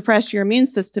to suppress your immune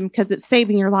system because it's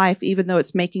saving your life, even though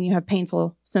it's making you have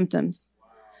painful symptoms.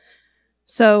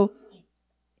 So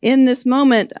in this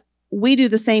moment, we do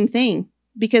the same thing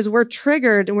because we're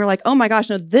triggered and we're like, oh my gosh,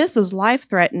 no, this is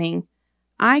life-threatening.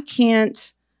 I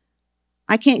can't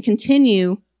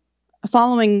continue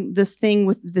following this thing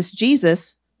with this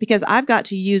Jesus because I've got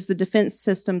to use the defense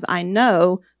systems I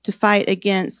know to fight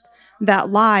against that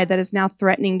lie that is now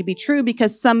threatening to be true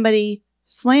because somebody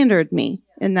slandered me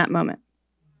in that moment.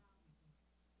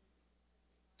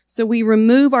 So we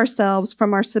remove ourselves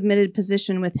from our submitted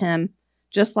position with him,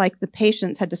 just like the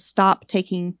patients had to stop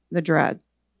taking the drug.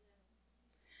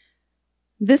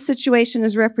 This situation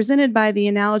is represented by the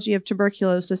analogy of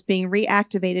tuberculosis being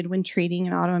reactivated when treating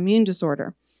an autoimmune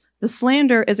disorder. The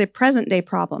slander is a present-day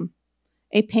problem,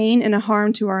 a pain and a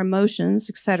harm to our emotions,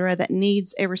 etc., that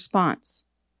needs a response.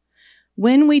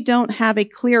 When we don't have a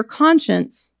clear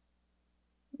conscience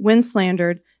when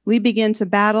slandered, we begin to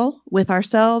battle with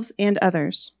ourselves and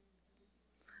others.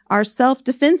 Our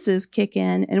self-defenses kick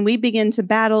in, and we begin to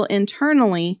battle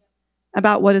internally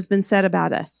about what has been said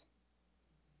about us.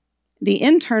 The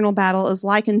internal battle is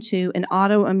likened to an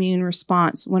autoimmune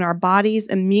response when our body's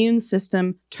immune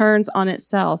system turns on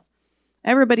itself.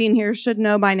 Everybody in here should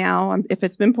know by now, if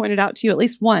it's been pointed out to you at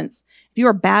least once, if you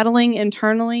are battling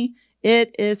internally,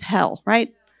 it is hell,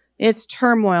 right? It's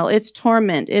turmoil, it's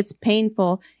torment, it's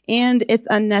painful, and it's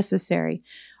unnecessary.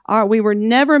 We were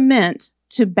never meant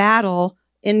to battle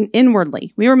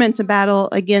inwardly. We were meant to battle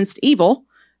against evil,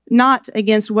 not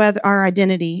against our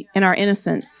identity and our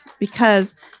innocence,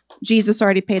 because Jesus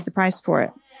already paid the price for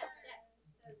it.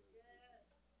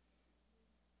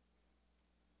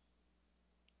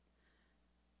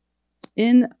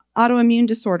 In autoimmune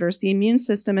disorders, the immune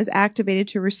system is activated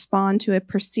to respond to a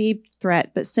perceived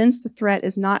threat, but since the threat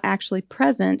is not actually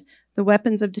present, the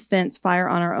weapons of defense fire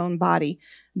on our own body.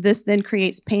 This then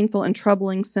creates painful and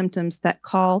troubling symptoms that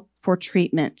call for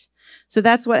treatment. So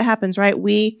that's what happens, right?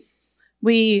 We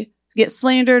get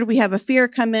slandered, we have a fear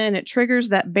come in, it triggers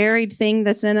that buried thing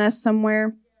that's in us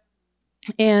somewhere.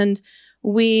 And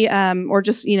we, or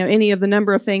just, any of the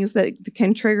number of things that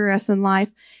can trigger us in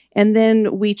life. And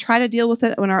then we try to deal with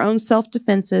it on our own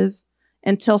self-defenses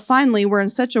until finally we're in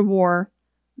such a war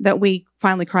that we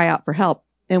finally cry out for help.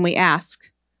 And we ask,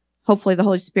 hopefully the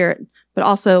Holy Spirit, but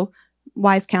also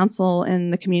wise counsel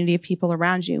and the community of people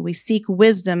around you. We seek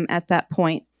wisdom at that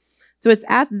point. So it's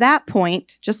at that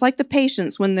point, just like the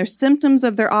patients, when their symptoms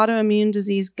of their autoimmune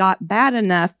disease got bad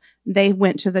enough, they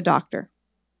went to the doctor.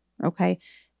 Okay?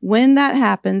 When that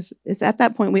happens, it's at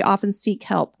that point we often seek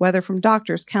help, whether from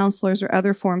doctors, counselors, or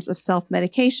other forms of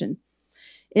self-medication.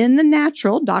 In the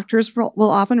natural, doctors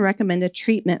will often recommend a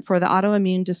treatment for the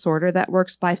autoimmune disorder that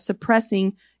works by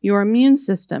suppressing your immune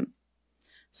system.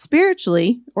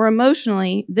 Spiritually or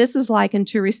emotionally, this is likened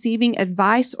to receiving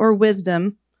advice or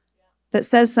wisdom that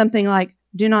says something like,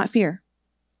 do not fear.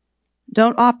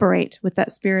 Don't operate with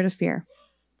that spirit of fear.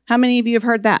 How many of you have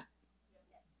heard that?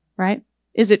 Right?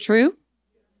 Is it true?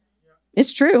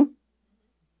 It's true.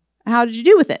 How did you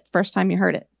do with it first time you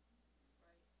heard it?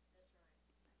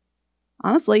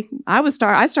 Honestly, I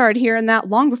started hearing that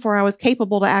long before I was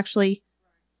capable to actually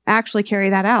carry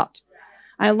that out.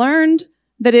 I learned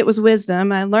that it was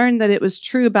wisdom. I learned that it was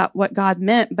true about what God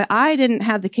meant, but I didn't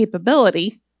have the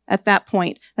capability at that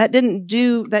point. That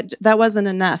wasn't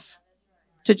enough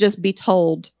to just be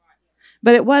told.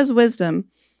 But it was wisdom.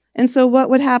 And so what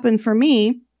would happen for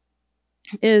me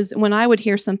is when I would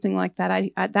hear something like that,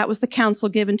 I that was the counsel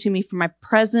given to me for my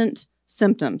present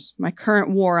symptoms, my current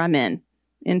war I'm in,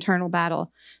 internal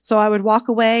battle. So I would walk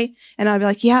away and I'd be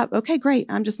like, yeah, okay, great.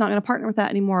 I'm just not going to partner with that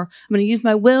anymore. I'm going to use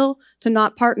my will to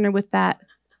not partner with that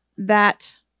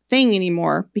thing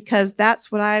anymore, because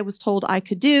that's what I was told I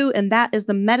could do. And that is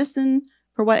the medicine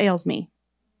for what ails me,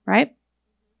 right?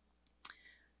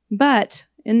 But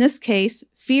in this case,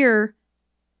 fear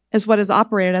is what has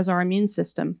operated as our immune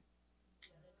system.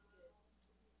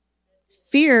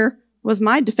 Fear was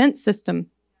my defense system.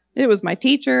 It was my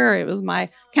teacher. It was my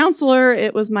counselor.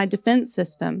 It was my defense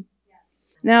system.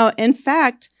 Now, in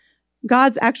fact,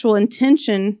 God's actual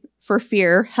intention for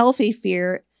fear, healthy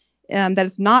fear, that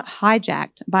is not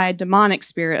hijacked by a demonic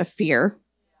spirit of fear,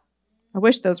 I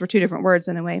wish those were two different words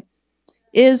in a way,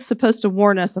 is supposed to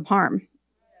warn us of harm.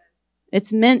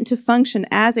 It's meant to function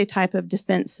as a type of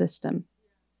defense system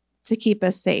to keep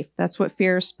us safe. That's what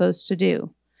fear is supposed to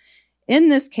do. In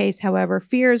this case, however,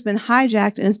 fear has been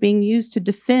hijacked and is being used to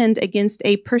defend against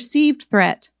a perceived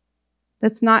threat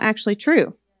that's not actually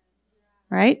true,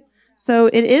 right? So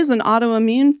it is an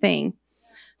autoimmune thing.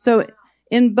 So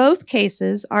in both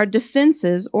cases, our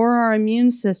defenses or our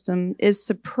immune system is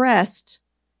suppressed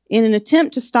in an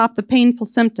attempt to stop the painful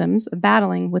symptoms of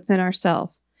battling within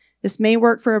ourselves. This may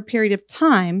work for a period of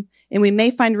time, and we may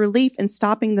find relief in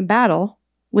stopping the battle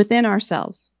within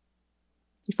ourselves.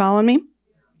 You following me?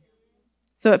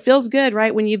 So it feels good,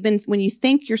 right? When you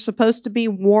think you're supposed to be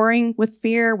warring with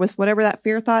fear, with whatever that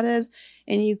fear thought is,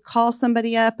 and you call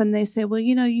somebody up and they say, well,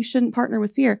 you shouldn't partner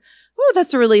with fear. Oh,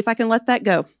 that's a relief. I can let that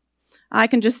go. I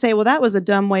can just say, well, that was a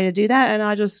dumb way to do that. And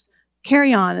I'll just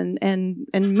carry on and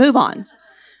move on.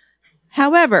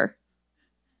 However,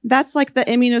 that's like the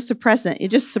immunosuppressant. It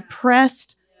just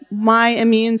suppressed my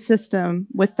immune system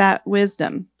with that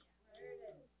wisdom.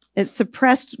 It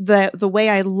suppressed the way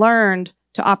I learned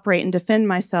to operate and defend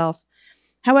myself.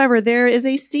 However, there is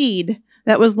a seed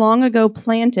that was long ago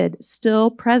planted,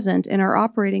 still present in our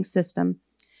operating system.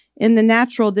 In the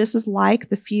natural, this is like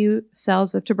the few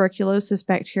cells of tuberculosis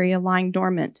bacteria lying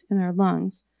dormant in our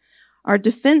lungs. Our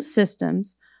defense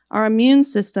systems, our immune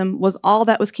system, was all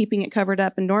that was keeping it covered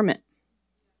up and dormant.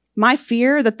 My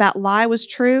fear that lie was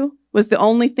true was the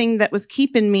only thing that was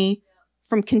keeping me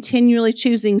from continually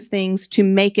choosing things to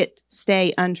make it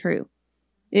stay untrue.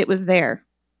 It was there.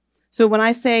 So when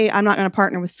I say I'm not going to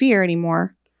partner with fear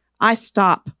anymore, I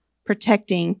stop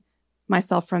protecting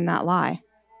myself from that lie.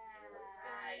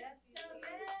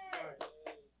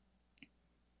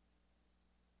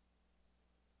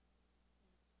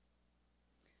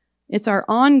 It's our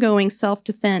ongoing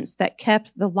self-defense that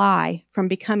kept the lie from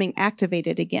becoming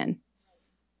activated again.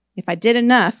 If I did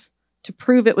enough to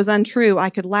prove it was untrue, I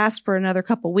could last for another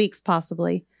couple weeks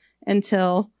possibly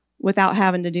until without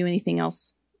having to do anything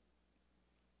else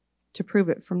to prove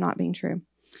it from not being true.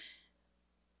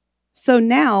 So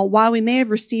now, while we may have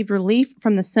received relief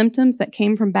from the symptoms that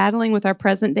came from battling with our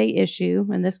present day issue,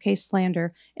 in this case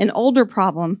slander, an older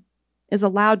problem is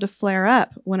allowed to flare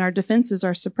up when our defenses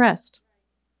are suppressed.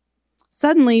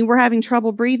 Suddenly, we're having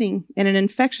trouble breathing and an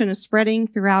infection is spreading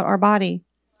throughout our body.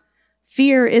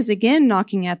 Fear is again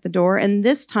knocking at the door, and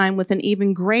this time with an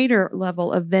even greater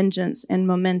level of vengeance and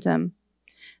momentum.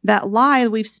 That lie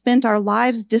we've spent our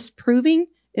lives disproving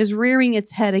is rearing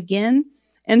its head again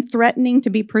and threatening to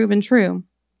be proven true.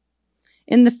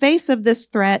 In the face of this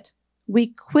threat, we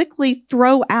quickly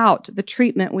throw out the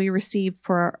treatment we received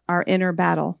for our inner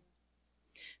battle.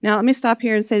 Now, let me stop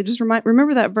here and say, just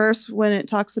remember that verse when it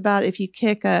talks about if you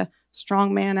kick a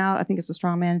strong man out, I think it's a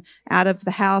strong man, out of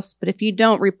the house, but if you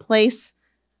don't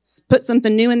put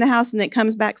something new in the house and it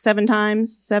comes back 7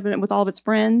 with all of its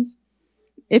friends.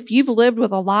 If you've lived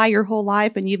with a lie your whole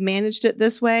life and you've managed it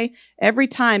this way, every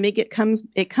time it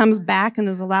comes back and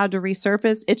is allowed to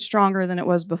resurface, it's stronger than it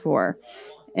was before.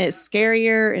 It's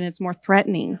scarier and it's more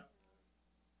threatening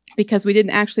because we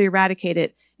didn't actually eradicate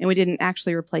it and we didn't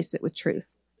actually replace it with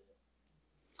truth.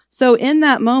 So in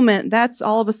that moment, that's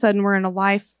all of a sudden we're in a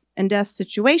life and death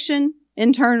situation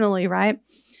internally, right?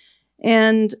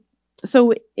 And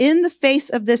so in the face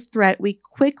of this threat, we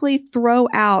quickly throw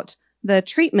out the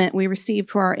treatment we received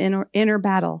for our inner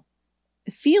battle,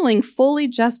 feeling fully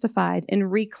justified in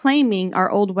reclaiming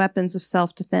our old weapons of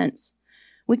self-defense.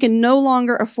 We can no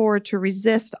longer afford to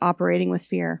resist operating with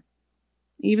fear.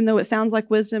 Even though it sounds like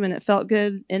wisdom and it felt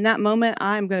good, in that moment,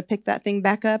 I'm going to pick that thing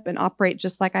back up and operate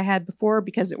just like I had before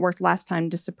because it worked last time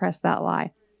to suppress that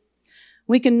lie.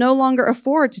 We can no longer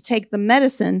afford to take the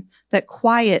medicine that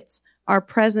quiets our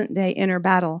present day inner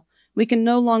battle. We can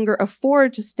no longer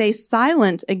afford to stay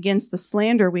silent against the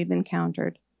slander we've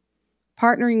encountered.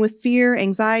 Partnering with fear,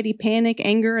 anxiety, panic,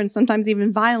 anger, and sometimes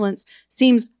even violence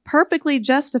seems perfectly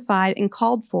justified and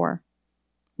called for.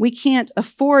 We can't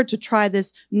afford to try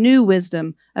this new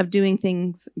wisdom of doing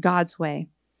things God's way.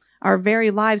 Our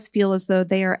very lives feel as though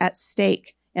they are at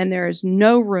stake, and there is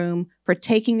no room for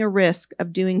taking a risk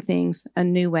of doing things a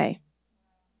new way.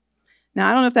 Now,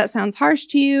 I don't know if that sounds harsh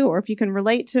to you or if you can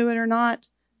relate to it or not,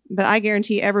 but I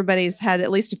guarantee everybody's had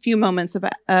at least a few moments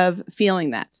of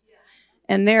feeling that.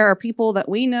 And there are people that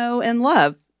we know and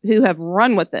love who have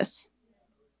run with this.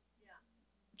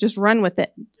 Just run with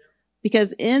it.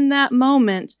 Because in that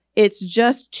moment, it's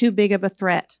just too big of a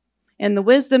threat. And the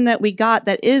wisdom that we got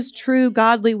that is true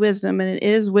godly wisdom, and it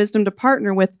is wisdom to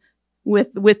partner with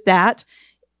that,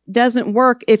 doesn't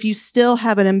work if you still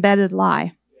have an embedded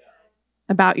lie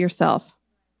about yourself.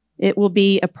 It will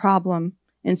be a problem.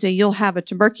 And so you'll have a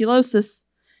tuberculosis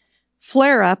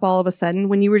flare up all of a sudden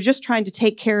when you were just trying to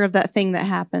take care of that thing that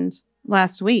happened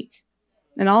last week.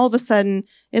 And all of a sudden,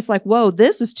 it's like, whoa,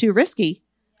 this is too risky.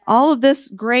 All of this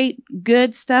great,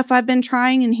 good stuff I've been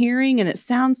trying and hearing, and it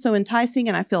sounds so enticing,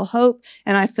 and I feel hope,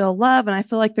 and I feel love, and I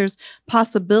feel like there's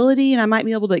possibility, and I might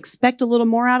be able to expect a little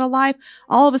more out of life.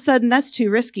 All of a sudden, that's too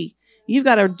risky. You've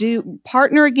got to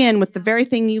partner again with the very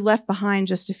thing you left behind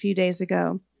just a few days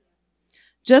ago.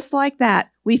 Just like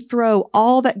that, we throw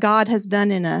all that God has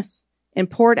done in us and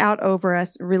poured out over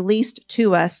us, released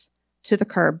to us, to the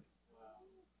curb.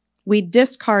 We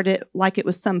discard it like it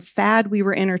was some fad we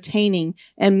were entertaining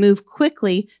and move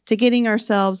quickly to getting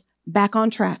ourselves back on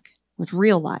track with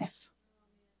real life.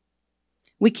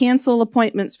 We cancel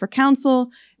appointments for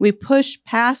counsel. We push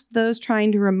past those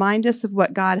trying to remind us of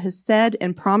what God has said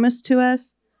and promised to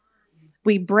us.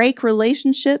 We break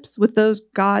relationships with those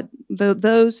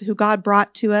who God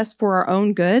brought to us for our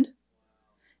own good.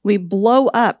 We blow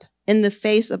up in the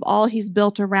face of all He's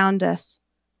built around us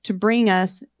to bring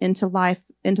us into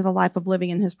the life of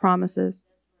living in His promises.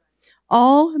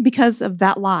 All because of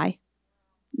that lie,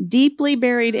 deeply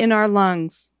buried in our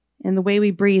lungs, in the way we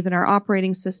breathe, in our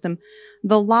operating system.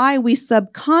 The lie we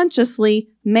subconsciously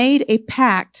made a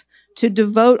pact to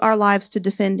devote our lives to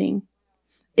defending.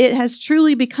 It has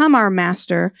truly become our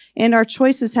master, and our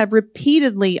choices have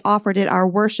repeatedly offered it our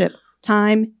worship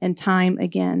time and time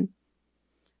again.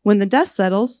 When the dust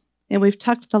settles, and we've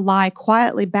tucked the lie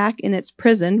quietly back in its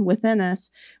prison within us,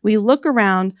 we look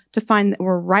around to find that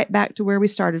we're right back to where we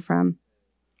started from.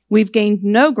 We've gained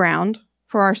no ground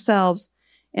for ourselves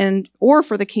or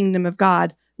for the kingdom of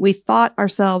God we thought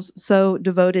ourselves so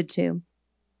devoted to.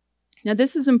 Now,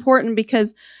 this is important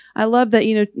because I love that,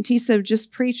 Tisa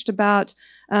just preached about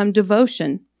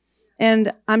devotion.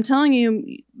 And I'm telling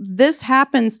you, this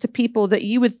happens to people that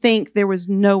you would think there was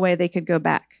no way they could go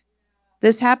back.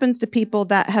 This happens to people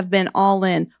that have been all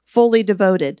in, fully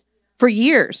devoted for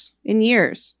years and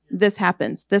years. This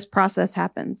happens. This process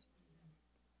happens.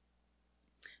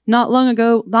 Not long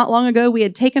ago, we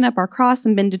had taken up our cross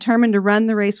and been determined to run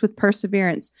the race with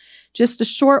perseverance. Just a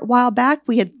short while back,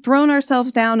 we had thrown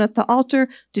ourselves down at the altar,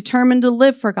 determined to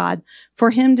live for God, for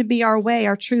Him to be our way,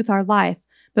 our truth, our life.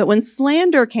 But when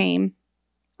slander came,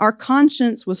 our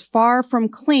conscience was far from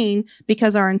clean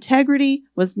because our integrity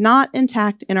was not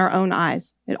intact in our own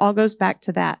eyes. It all goes back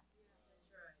to that.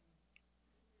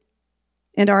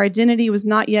 And our identity was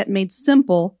not yet made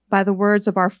simple by the words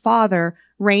of our Father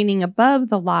reigning above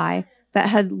the lie that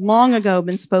had long ago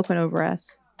been spoken over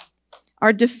us.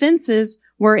 Our defenses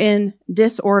were in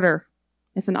disorder.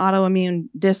 It's an autoimmune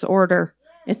disorder.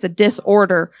 It's a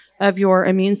disorder of your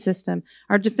immune system.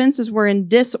 Our defenses were in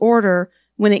disorder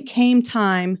when it came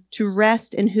time to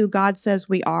rest in who God says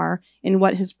we are and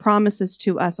what His promises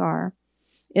to us are.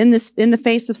 In the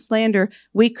face of slander,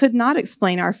 we could not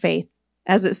explain our faith,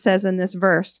 as it says in this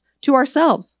verse, to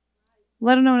ourselves,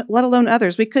 let alone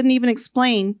others. We couldn't even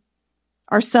explain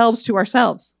ourselves to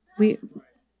ourselves. We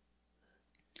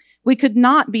could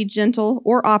not be gentle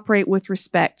or operate with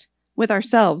respect with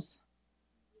ourselves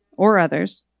or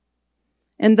others.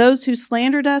 And those who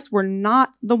slandered us were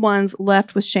not the ones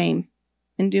left with shame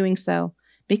in doing so,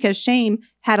 because shame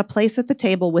had a place at the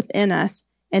table within us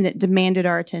and it demanded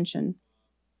our attention.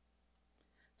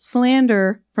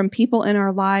 Slander from people in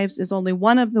our lives is only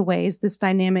one of the ways this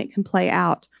dynamic can play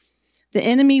out. The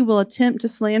enemy will attempt to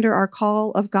slander our call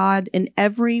of God in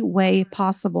every way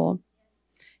possible.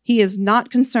 He is not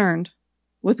concerned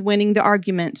with winning the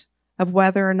argument of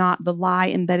whether or not the lie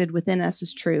embedded within us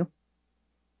is true.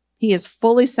 He is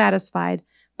fully satisfied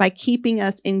by keeping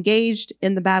us engaged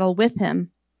in the battle with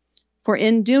Him. For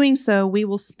in doing so, we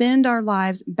will spend our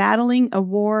lives battling a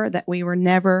war that we were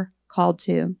never called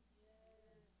to.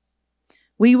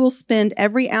 We will spend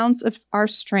every ounce of our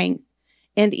strength,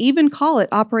 and even call it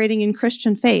operating in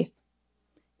Christian faith,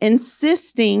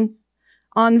 insisting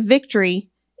on victory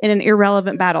in an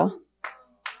irrelevant battle.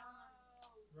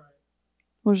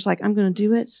 We're just like, I'm going to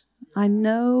do it. I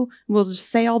know. We'll just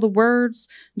say all the words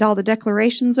and all the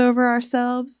declarations over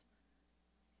ourselves.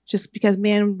 Just because,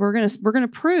 man, we're going to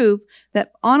prove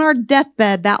that on our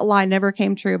deathbed, that lie never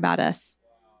came true about us.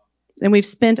 And we've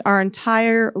spent our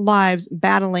entire lives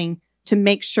battling to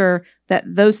make sure that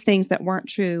those things that weren't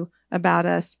true about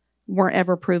us weren't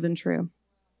ever proven true.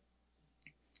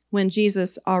 When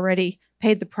Jesus already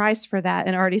paid the price for that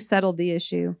and already settled the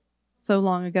issue so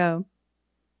long ago.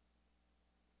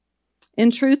 In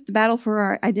truth, the battle for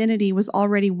our identity was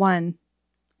already won.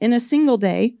 In a single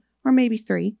day, or maybe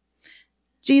 3,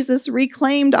 Jesus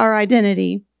reclaimed our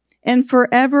identity and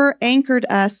forever anchored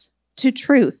us to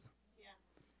truth.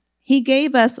 He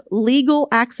gave us legal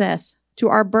access to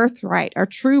our birthright, our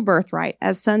true birthright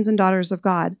as sons and daughters of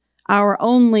God, our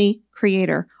only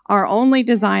creator, our only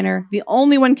designer, the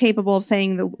only one capable of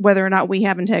saying whether or not we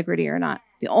have integrity or not,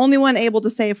 the only one able to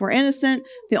say if we're innocent,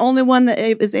 the only one that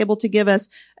is able to give us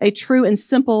a true and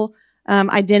simple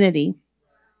identity.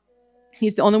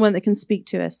 He's the only one that can speak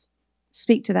to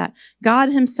that. God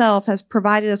himself has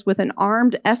provided us with an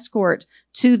armed escort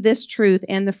to this truth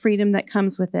and the freedom that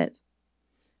comes with it.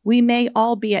 We may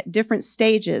all be at different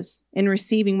stages in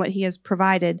receiving what he has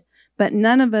provided, but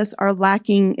none of us are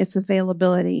lacking its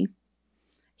availability.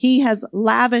 He has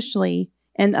lavishly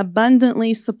and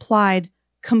abundantly supplied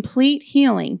complete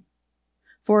healing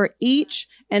for each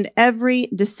and every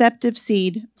deceptive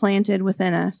seed planted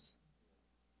within us.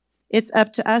 It's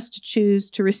up to us to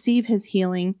choose to receive his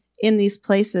healing in these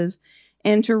places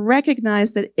and to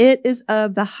recognize that it is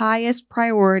of the highest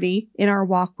priority in our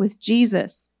walk with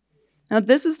Jesus. Now,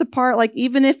 this is the part, like,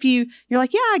 even if you're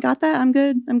like, yeah, I got that. I'm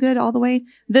good all the way.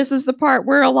 This is the part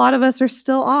where a lot of us are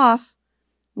still off.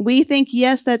 We think,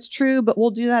 yes, that's true, but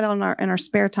we'll do that in our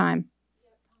spare time.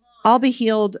 I'll be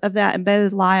healed of that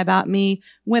embedded lie about me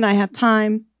when I have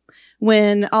time,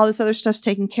 when all this other stuff's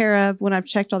taken care of, when I've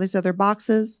checked all these other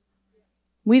boxes.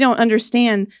 We don't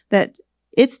understand that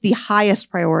it's the highest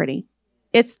priority.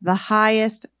 It's the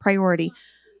highest priority.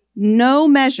 No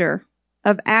measure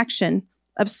of action,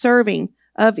 of serving,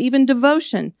 of even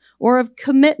devotion, or of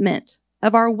commitment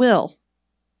of our will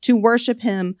to worship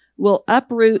him will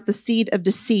uproot the seed of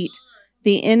deceit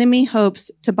the enemy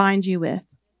hopes to bind you with.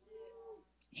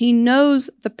 He knows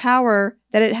the power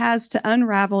that it has to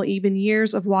unravel even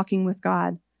years of walking with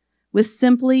God, with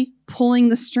simply pulling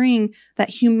the string that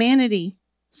humanity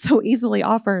so easily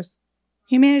offers.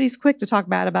 Humanity's quick to talk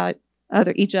bad about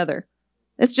each other.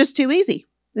 It's just too easy.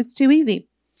 It's too easy.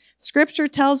 Scripture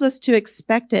tells us to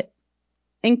expect it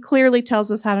and clearly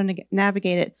tells us how to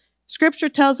navigate it. Scripture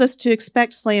tells us to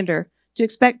expect slander, to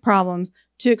expect problems,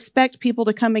 to expect people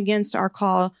to come against our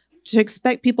call, to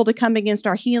expect people to come against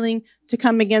our healing, to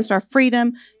come against our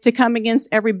freedom, to come against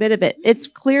every bit of it. It's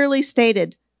clearly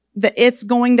stated that it's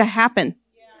going to happen.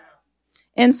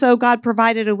 And so God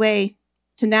provided a way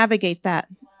to navigate that.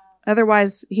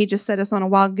 Otherwise, he just set us on a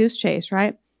wild goose chase,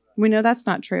 right? We know that's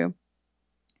not true.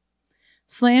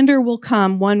 Slander will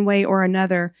come one way or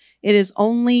another. It is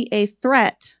only a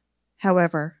threat,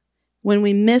 however, when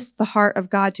we miss the heart of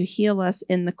God to heal us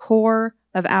in the core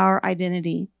of our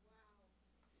identity.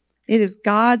 It is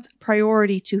God's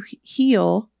priority to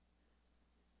heal.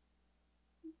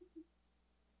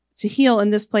 To heal in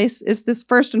this place is this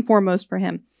first and foremost for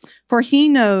him. For he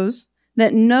knows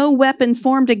that no weapon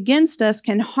formed against us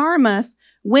can harm us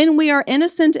when we are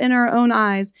innocent in our own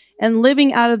eyes and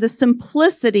living out of the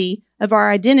simplicity of our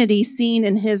identity seen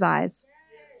in his eyes.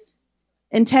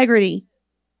 Integrity.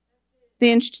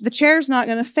 The chair's not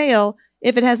going to fail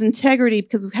if it has integrity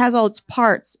because it has all its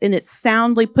parts and it's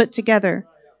soundly put together.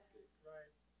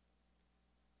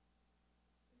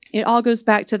 It all goes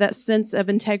back to that sense of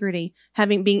integrity,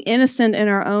 being innocent in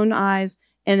our own eyes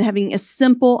and having a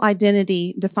simple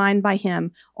identity defined by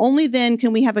him. Only then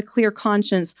can we have a clear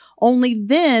conscience. Only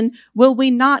then will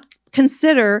we not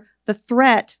consider a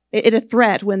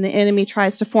threat when the enemy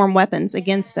tries to form weapons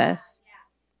against us.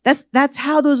 That's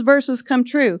how those verses come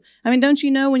true. I mean, don't you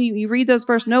know when you read those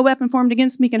verses, no weapon formed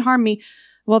against me can harm me.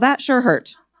 Well, that sure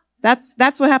hurt. That's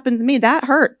what happens to me. That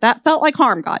hurt. That felt like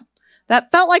harm, God. That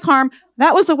felt like harm.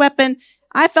 That was a weapon.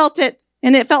 I felt it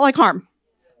and it felt like harm.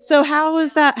 So how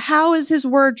is that? How is his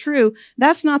word true?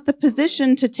 That's not the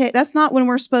position to take. That's not when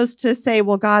we're supposed to say,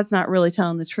 well, God's not really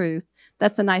telling the truth.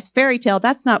 That's a nice fairy tale.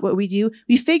 That's not what we do.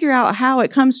 We figure out how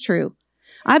it comes true.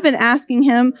 I've been asking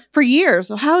him for years,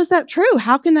 well, how is that true?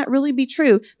 How can that really be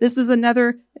true? This is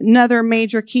another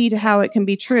major key to how it can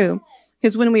be true.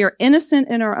 Because when we are innocent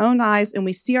in our own eyes and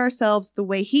we see ourselves the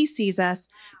way he sees us,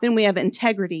 then we have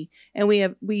integrity and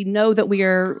we know that we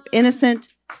are innocent,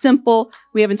 simple,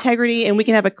 we have integrity, and we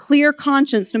can have a clear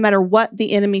conscience no matter what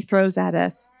the enemy throws at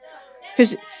us.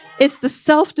 Because it's the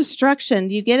self-destruction.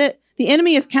 Do you get it? The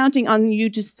enemy is counting on you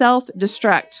to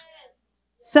self-destruct.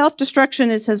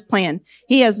 Self-destruction is his plan.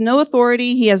 He has no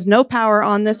authority. He has no power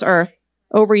on this earth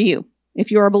over you.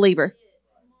 if you're a believer.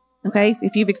 Okay?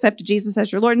 If you've accepted Jesus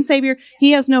as your Lord and Savior,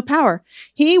 he has no power.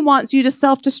 He wants you to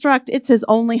self-destruct. It's his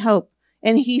only hope.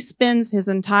 And he spends his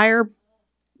entire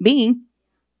being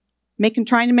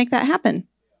trying to make that happen.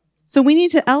 So we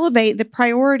need to elevate the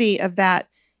priority of that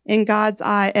in God's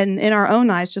eye and in our own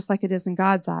eyes, just like it is in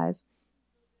God's eyes.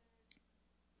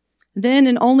 Then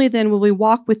and only then will we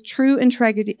walk with true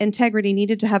integrity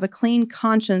needed to have a clean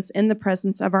conscience in the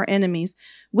presence of our enemies.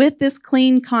 With this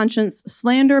clean conscience,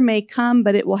 slander may come,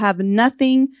 but it will have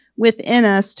nothing within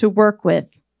us to work with.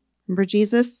 Remember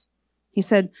Jesus? He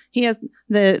said, he has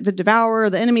the devourer,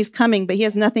 the enemy's coming, but he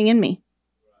has nothing in me.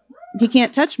 He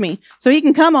can't touch me. So he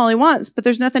can come all he wants, but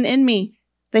there's nothing in me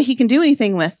that he can do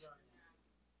anything with.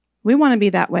 We want to be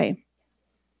that way.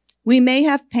 We may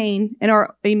have pain and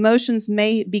our emotions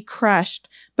may be crushed,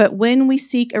 but when we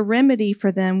seek a remedy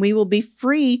for them, we will be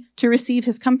free to receive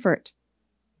his comfort,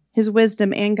 his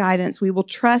wisdom and guidance. We will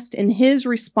trust in his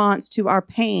response to our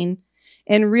pain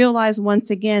and realize once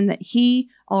again that he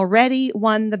already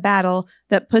won the battle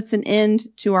that puts an end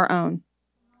to our own.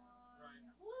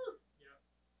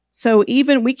 So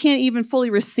we can't even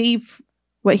fully receive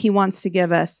what he wants to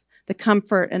give us, the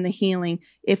comfort and the healing,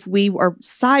 if we are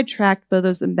sidetracked by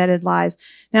those embedded lies.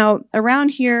 Now, around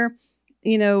here,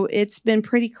 it's been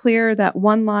pretty clear that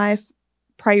One Life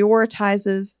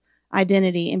prioritizes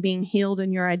identity and being healed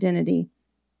in your identity.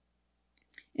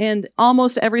 And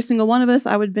almost every single one of us,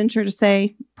 I would venture to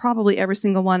say, probably every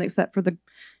single one except for the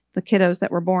kiddos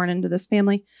that were born into this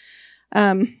family,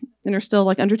 and are still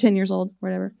like under 10 years old,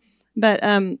 whatever. But,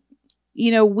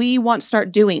 we want to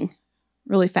start doing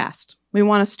really fast. We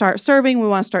want to start serving. We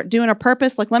want to start doing our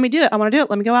purpose. Like, let me do it. I want to do it.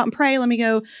 Let me go out and pray. Let me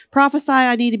go prophesy.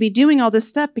 I need to be doing all this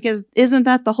stuff because isn't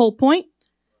that the whole point?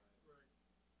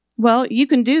 Well, you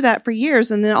can do that for years,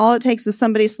 and then all it takes is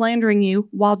somebody slandering you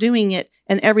while doing it,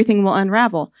 and everything will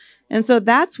unravel. And so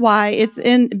that's why it's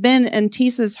been in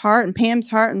Tisa's heart and Pam's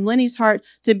heart and Lenny's heart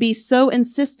to be so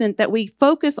insistent that we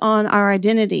focus on our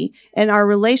identity and our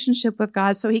relationship with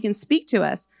God so he can speak to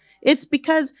us. It's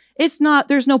because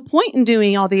there's no point in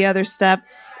doing all the other stuff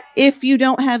if you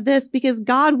don't have this, because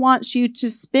God wants you to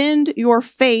spend your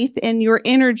faith and your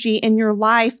energy and your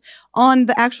life on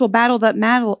the actual battle that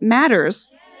matters,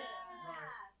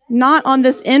 not on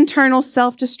this internal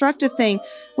self-destructive thing.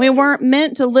 We weren't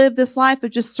meant to live this life of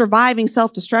just surviving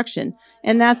self-destruction.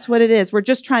 And that's what it is. We're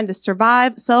just trying to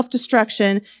survive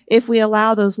self-destruction if we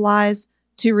allow those lies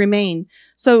to remain.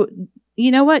 So,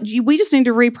 you know what? We just need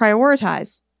to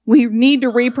reprioritize. We need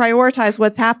to reprioritize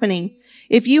what's happening.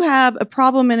 If you have a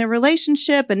problem in a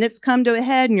relationship and it's come to a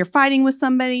head and you're fighting with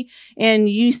somebody and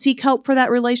you seek help for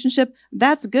that relationship,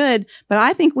 that's good. But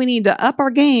I think we need to up our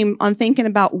game on thinking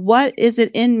about what is it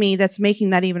in me that's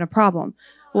making that even a problem?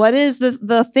 What is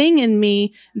the thing in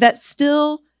me that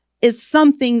still is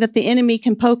something that the enemy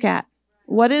can poke at?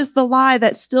 What is the lie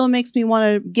that still makes me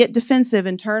want to get defensive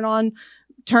and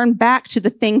turn back to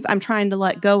the things I'm trying to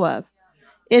let go of?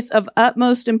 It's of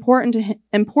utmost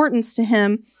importance to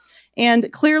him.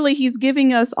 And clearly he's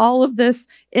giving us all of this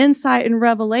insight and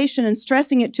revelation and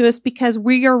stressing it to us because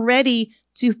we are ready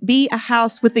to be a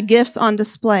house with the gifts on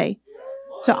display,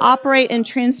 to operate in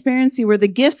transparency where the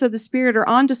gifts of the Spirit are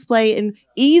on display and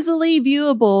easily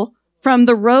viewable from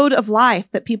the road of life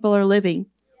that people are living.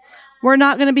 We're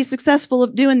not going to be successful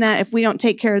at doing that if we don't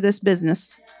take care of this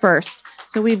business first.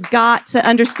 So we've got to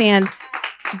understand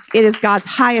it is God's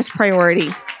highest priority.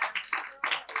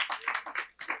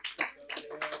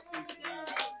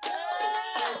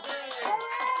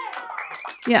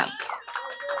 Yeah.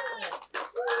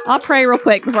 I'll pray real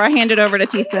quick before I hand it over to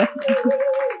Tisa.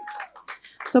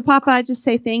 So, Papa, I just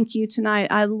say thank you tonight.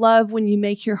 I love when you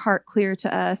make your heart clear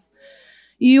to us.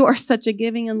 You are such a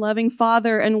giving and loving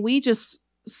Father, and we just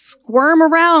squirm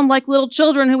around like little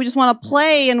children who we just want to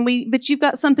play, but you've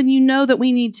got something you know that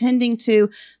we need tending to.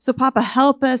 So, Papa,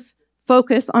 help us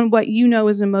focus on what you know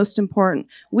is the most important.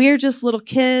 We're just little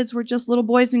kids. We're just little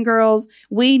boys and girls.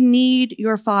 We need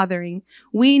your fathering.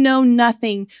 We know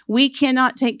nothing. We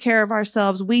cannot take care of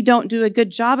ourselves. We don't do a good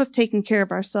job of taking care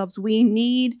of ourselves. We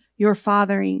need your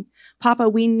fathering. Papa,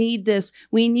 we need this.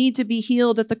 We need to be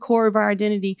healed at the core of our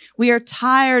identity. We are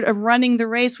tired of running the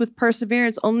race with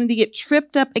perseverance only to get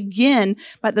tripped up again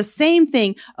by the same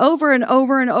thing over and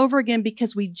over and over again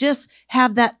because we just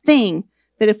have that thing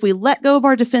that if we let go of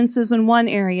our defenses in one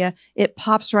area, it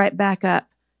pops right back up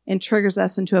and triggers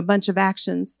us into a bunch of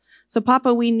actions. So,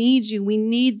 Papa, we need you. We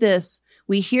need this.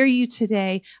 We hear you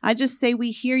today. I just say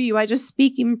we hear you. I just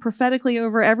speak even prophetically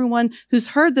over everyone who's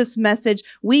heard this message.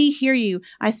 We hear you.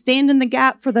 I stand in the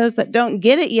gap for those that don't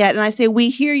get it yet. And I say, we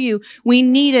hear you. We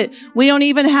need it. We don't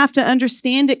even have to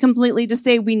understand it completely to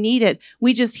say we need it.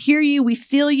 We just hear you. We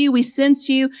feel you. We sense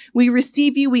you. We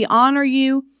receive you. We honor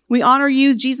you. We honor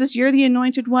you, Jesus. You're the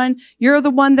anointed one. You're the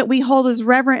one that we hold as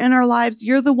reverent in our lives.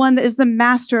 You're the one that is the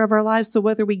master of our lives. So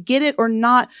whether we get it or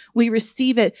not, we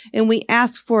receive it and we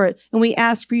ask for it. And we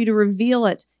ask for you to reveal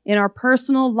it in our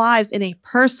personal lives in a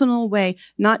personal way,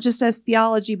 not just as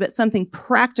theology, but something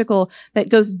practical that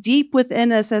goes deep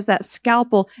within us as that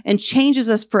scalpel and changes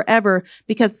us forever,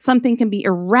 because something can be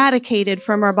eradicated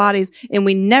from our bodies and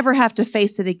we never have to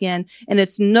face it again. And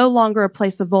it's no longer a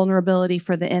place of vulnerability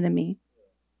for the enemy.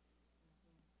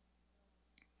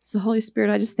 So Holy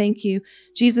Spirit, I just thank you.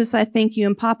 Jesus, I thank you.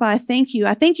 And Papa, I thank you.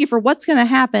 I thank you for what's going to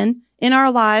happen in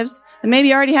our lives that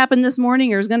maybe already happened this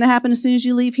morning or is going to happen as soon as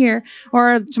you leave here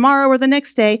or tomorrow or the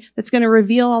next day that's going to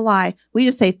reveal a lie. We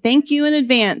just say thank you in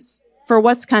advance for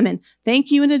what's coming.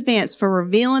 Thank you in advance for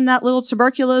revealing that little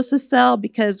tuberculosis cell,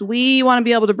 because we want to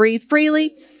be able to breathe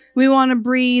freely. We want to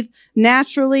breathe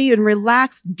naturally and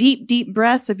relax, deep, deep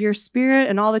breaths of your spirit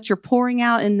and all that you're pouring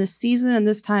out in this season and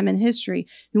this time in history.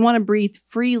 We want to breathe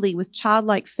freely with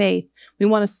childlike faith. We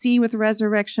want to see with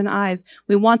resurrection eyes.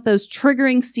 We want those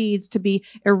triggering seeds to be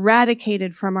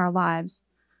eradicated from our lives.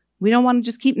 We don't want to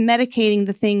just keep medicating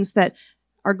the things that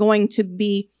are going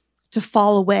to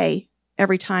fall away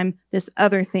every time this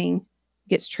other thing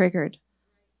gets triggered.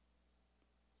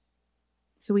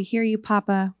 So we hear you,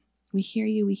 Papa. We hear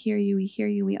you, we hear you, we hear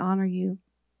you, we honor you.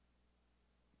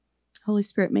 Holy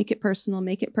Spirit, make it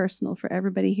personal for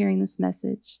everybody hearing this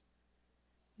message.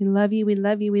 We love you, we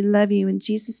love you, we love you. In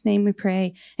Jesus' name we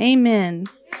pray. Amen.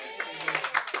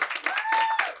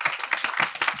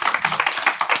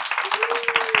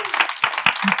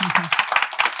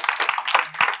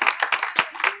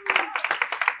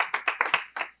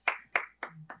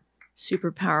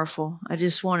 Super powerful. I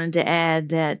just wanted to add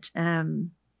that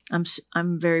I'm a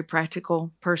very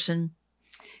practical person,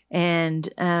 and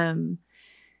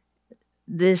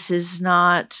this is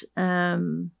not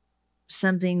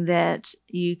something that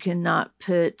you cannot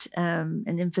put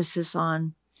an emphasis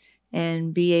on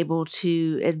and be able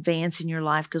to advance in your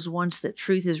life, because once that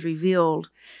truth is revealed,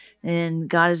 and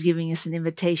God is giving us an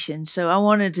invitation. So I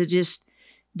wanted to just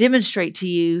demonstrate to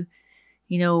you,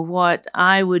 what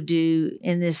I would do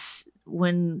in this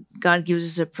when God gives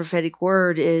us a prophetic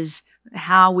word is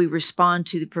how we respond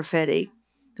to the prophetic.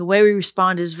 The way we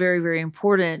respond is very, very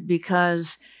important,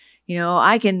 because,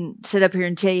 I can sit up here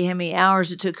and tell you how many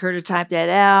hours it took her to type that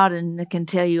out, and I can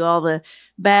tell you all the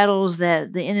battles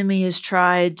that the enemy has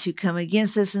tried to come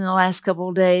against us in the last couple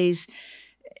of days.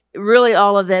 Really,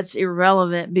 all of that's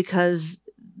irrelevant because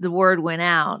the word went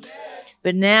out.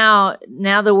 But now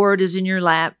the word is in your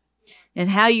lap, and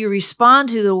how you respond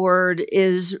to the word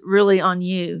is really on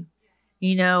you.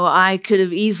 I could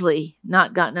have easily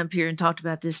not gotten up here and talked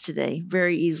about this today,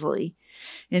 very easily.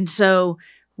 And so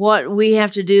what we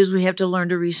have to do is we have to learn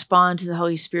to respond to the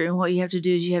Holy Spirit. And what you have to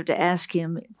do is you have to ask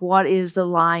him, what is the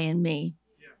lie in me?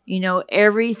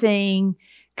 Everything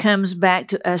comes back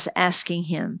to us asking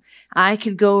him. I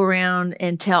could go around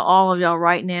and tell all of y'all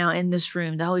right now in this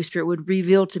room, the Holy Spirit would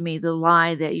reveal to me the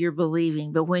lie that you're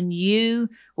believing. But when you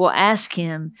will ask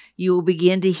him, you will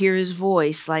begin to hear his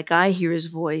voice like I hear his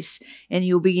voice, and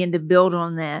you'll begin to build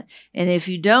on that. And if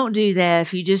you don't do that,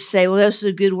 if you just say, well, this is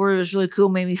a good word, it was really cool,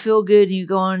 made me feel good, and you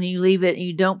go on and you leave it and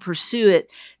you don't pursue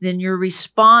it, then your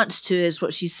response to it is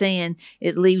what she's saying.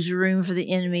 It leaves room for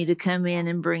the enemy to come in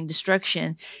and bring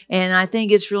destruction. And I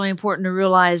think it's really important to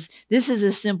realize this is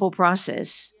a simple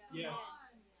process. Yes.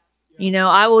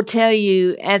 I will tell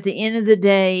you, at the end of the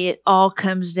day, it all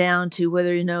comes down to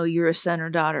whether you're a son or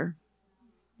daughter.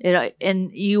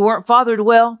 And you weren't fathered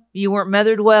well, you weren't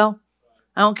mothered well.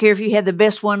 I don't care if you had the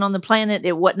best one on the planet,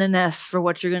 it wasn't enough for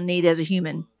what you're going to need as a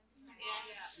human.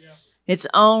 It's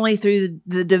only through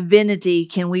the divinity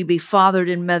can we be fathered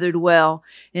and mothered well.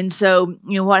 And so,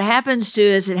 what happens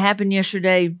to us, it happened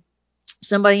yesterday.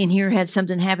 Somebody in here had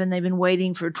something happen. They've been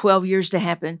waiting for 12 years to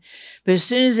happen. But as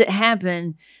soon as it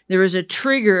happened, there was a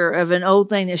trigger of an old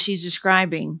thing that she's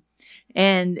describing.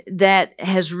 And that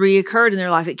has reoccurred in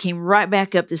their life. It came right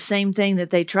back up, the same thing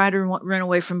that they tried to run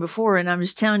away from before. And I'm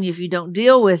just telling you, if you don't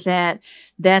deal with that,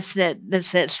 that's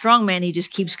that strong man. He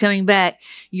just keeps coming back.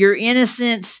 Your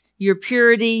innocence, your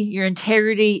purity, your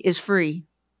integrity is free.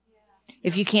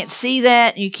 If you can't see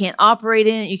that, you can't operate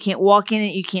in it, you can't walk in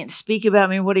it, you can't speak about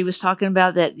what he was talking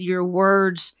about, that your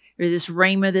words or this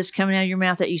rhema that's coming out of your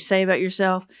mouth that you say about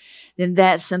yourself, then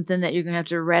that's something that you're going to have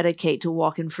to eradicate to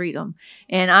walk in freedom.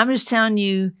 And I'm just telling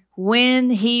you, when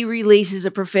he releases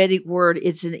a prophetic word,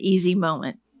 it's an easy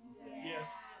moment.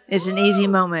 It's an easy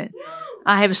moment.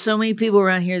 I have so many people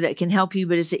around here that can help you,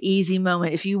 but it's an easy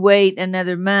moment. If you wait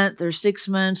another month or 6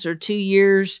 months or 2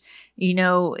 years,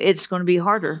 it's going to be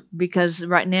harder, because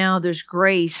right now there's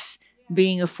grace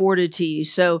being afforded to you.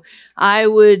 So I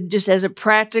would just, as a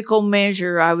practical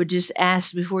measure, I would just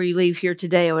ask before you leave here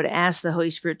today, I would ask the Holy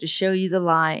Spirit to show you the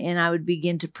lie, and I would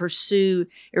begin to pursue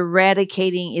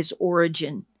eradicating its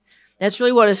origin. That's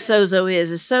really what a sozo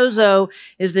is. A sozo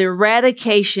is the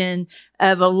eradication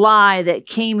of a lie that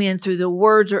came in through the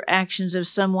words or actions of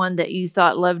someone that you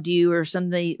thought loved you, or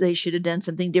something they should have done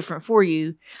something different for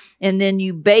you. And then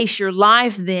you base your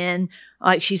life then,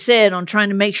 like she said, on trying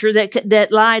to make sure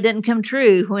that lie didn't come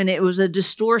true, when it was a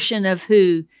distortion of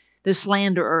who? The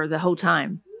slanderer the whole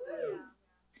time.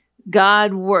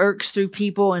 God works through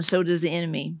people, and so does the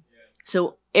enemy.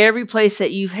 So every place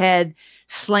that you've had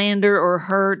slander or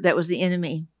hurt, that was the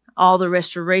enemy. All the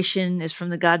restoration is from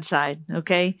the God side.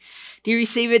 Okay? Do you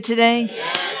receive it today?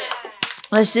 Yes.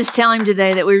 Let's just tell him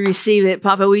today that we receive it.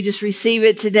 Papa, we just receive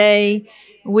it today.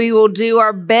 We will do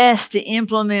our best to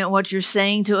implement what you're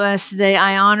saying to us today.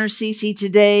 I honor Cece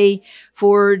today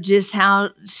for just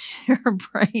how her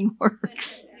brain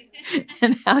works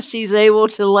and how she's able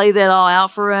to lay that all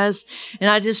out for us. And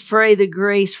I just pray the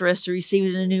grace for us to receive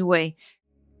it in a new way.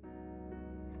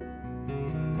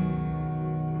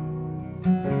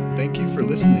 Thank you for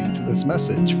listening to this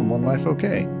message from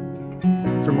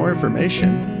OneLifeOK. For more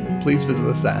information, please visit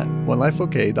us at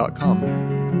OneLifeOK.com.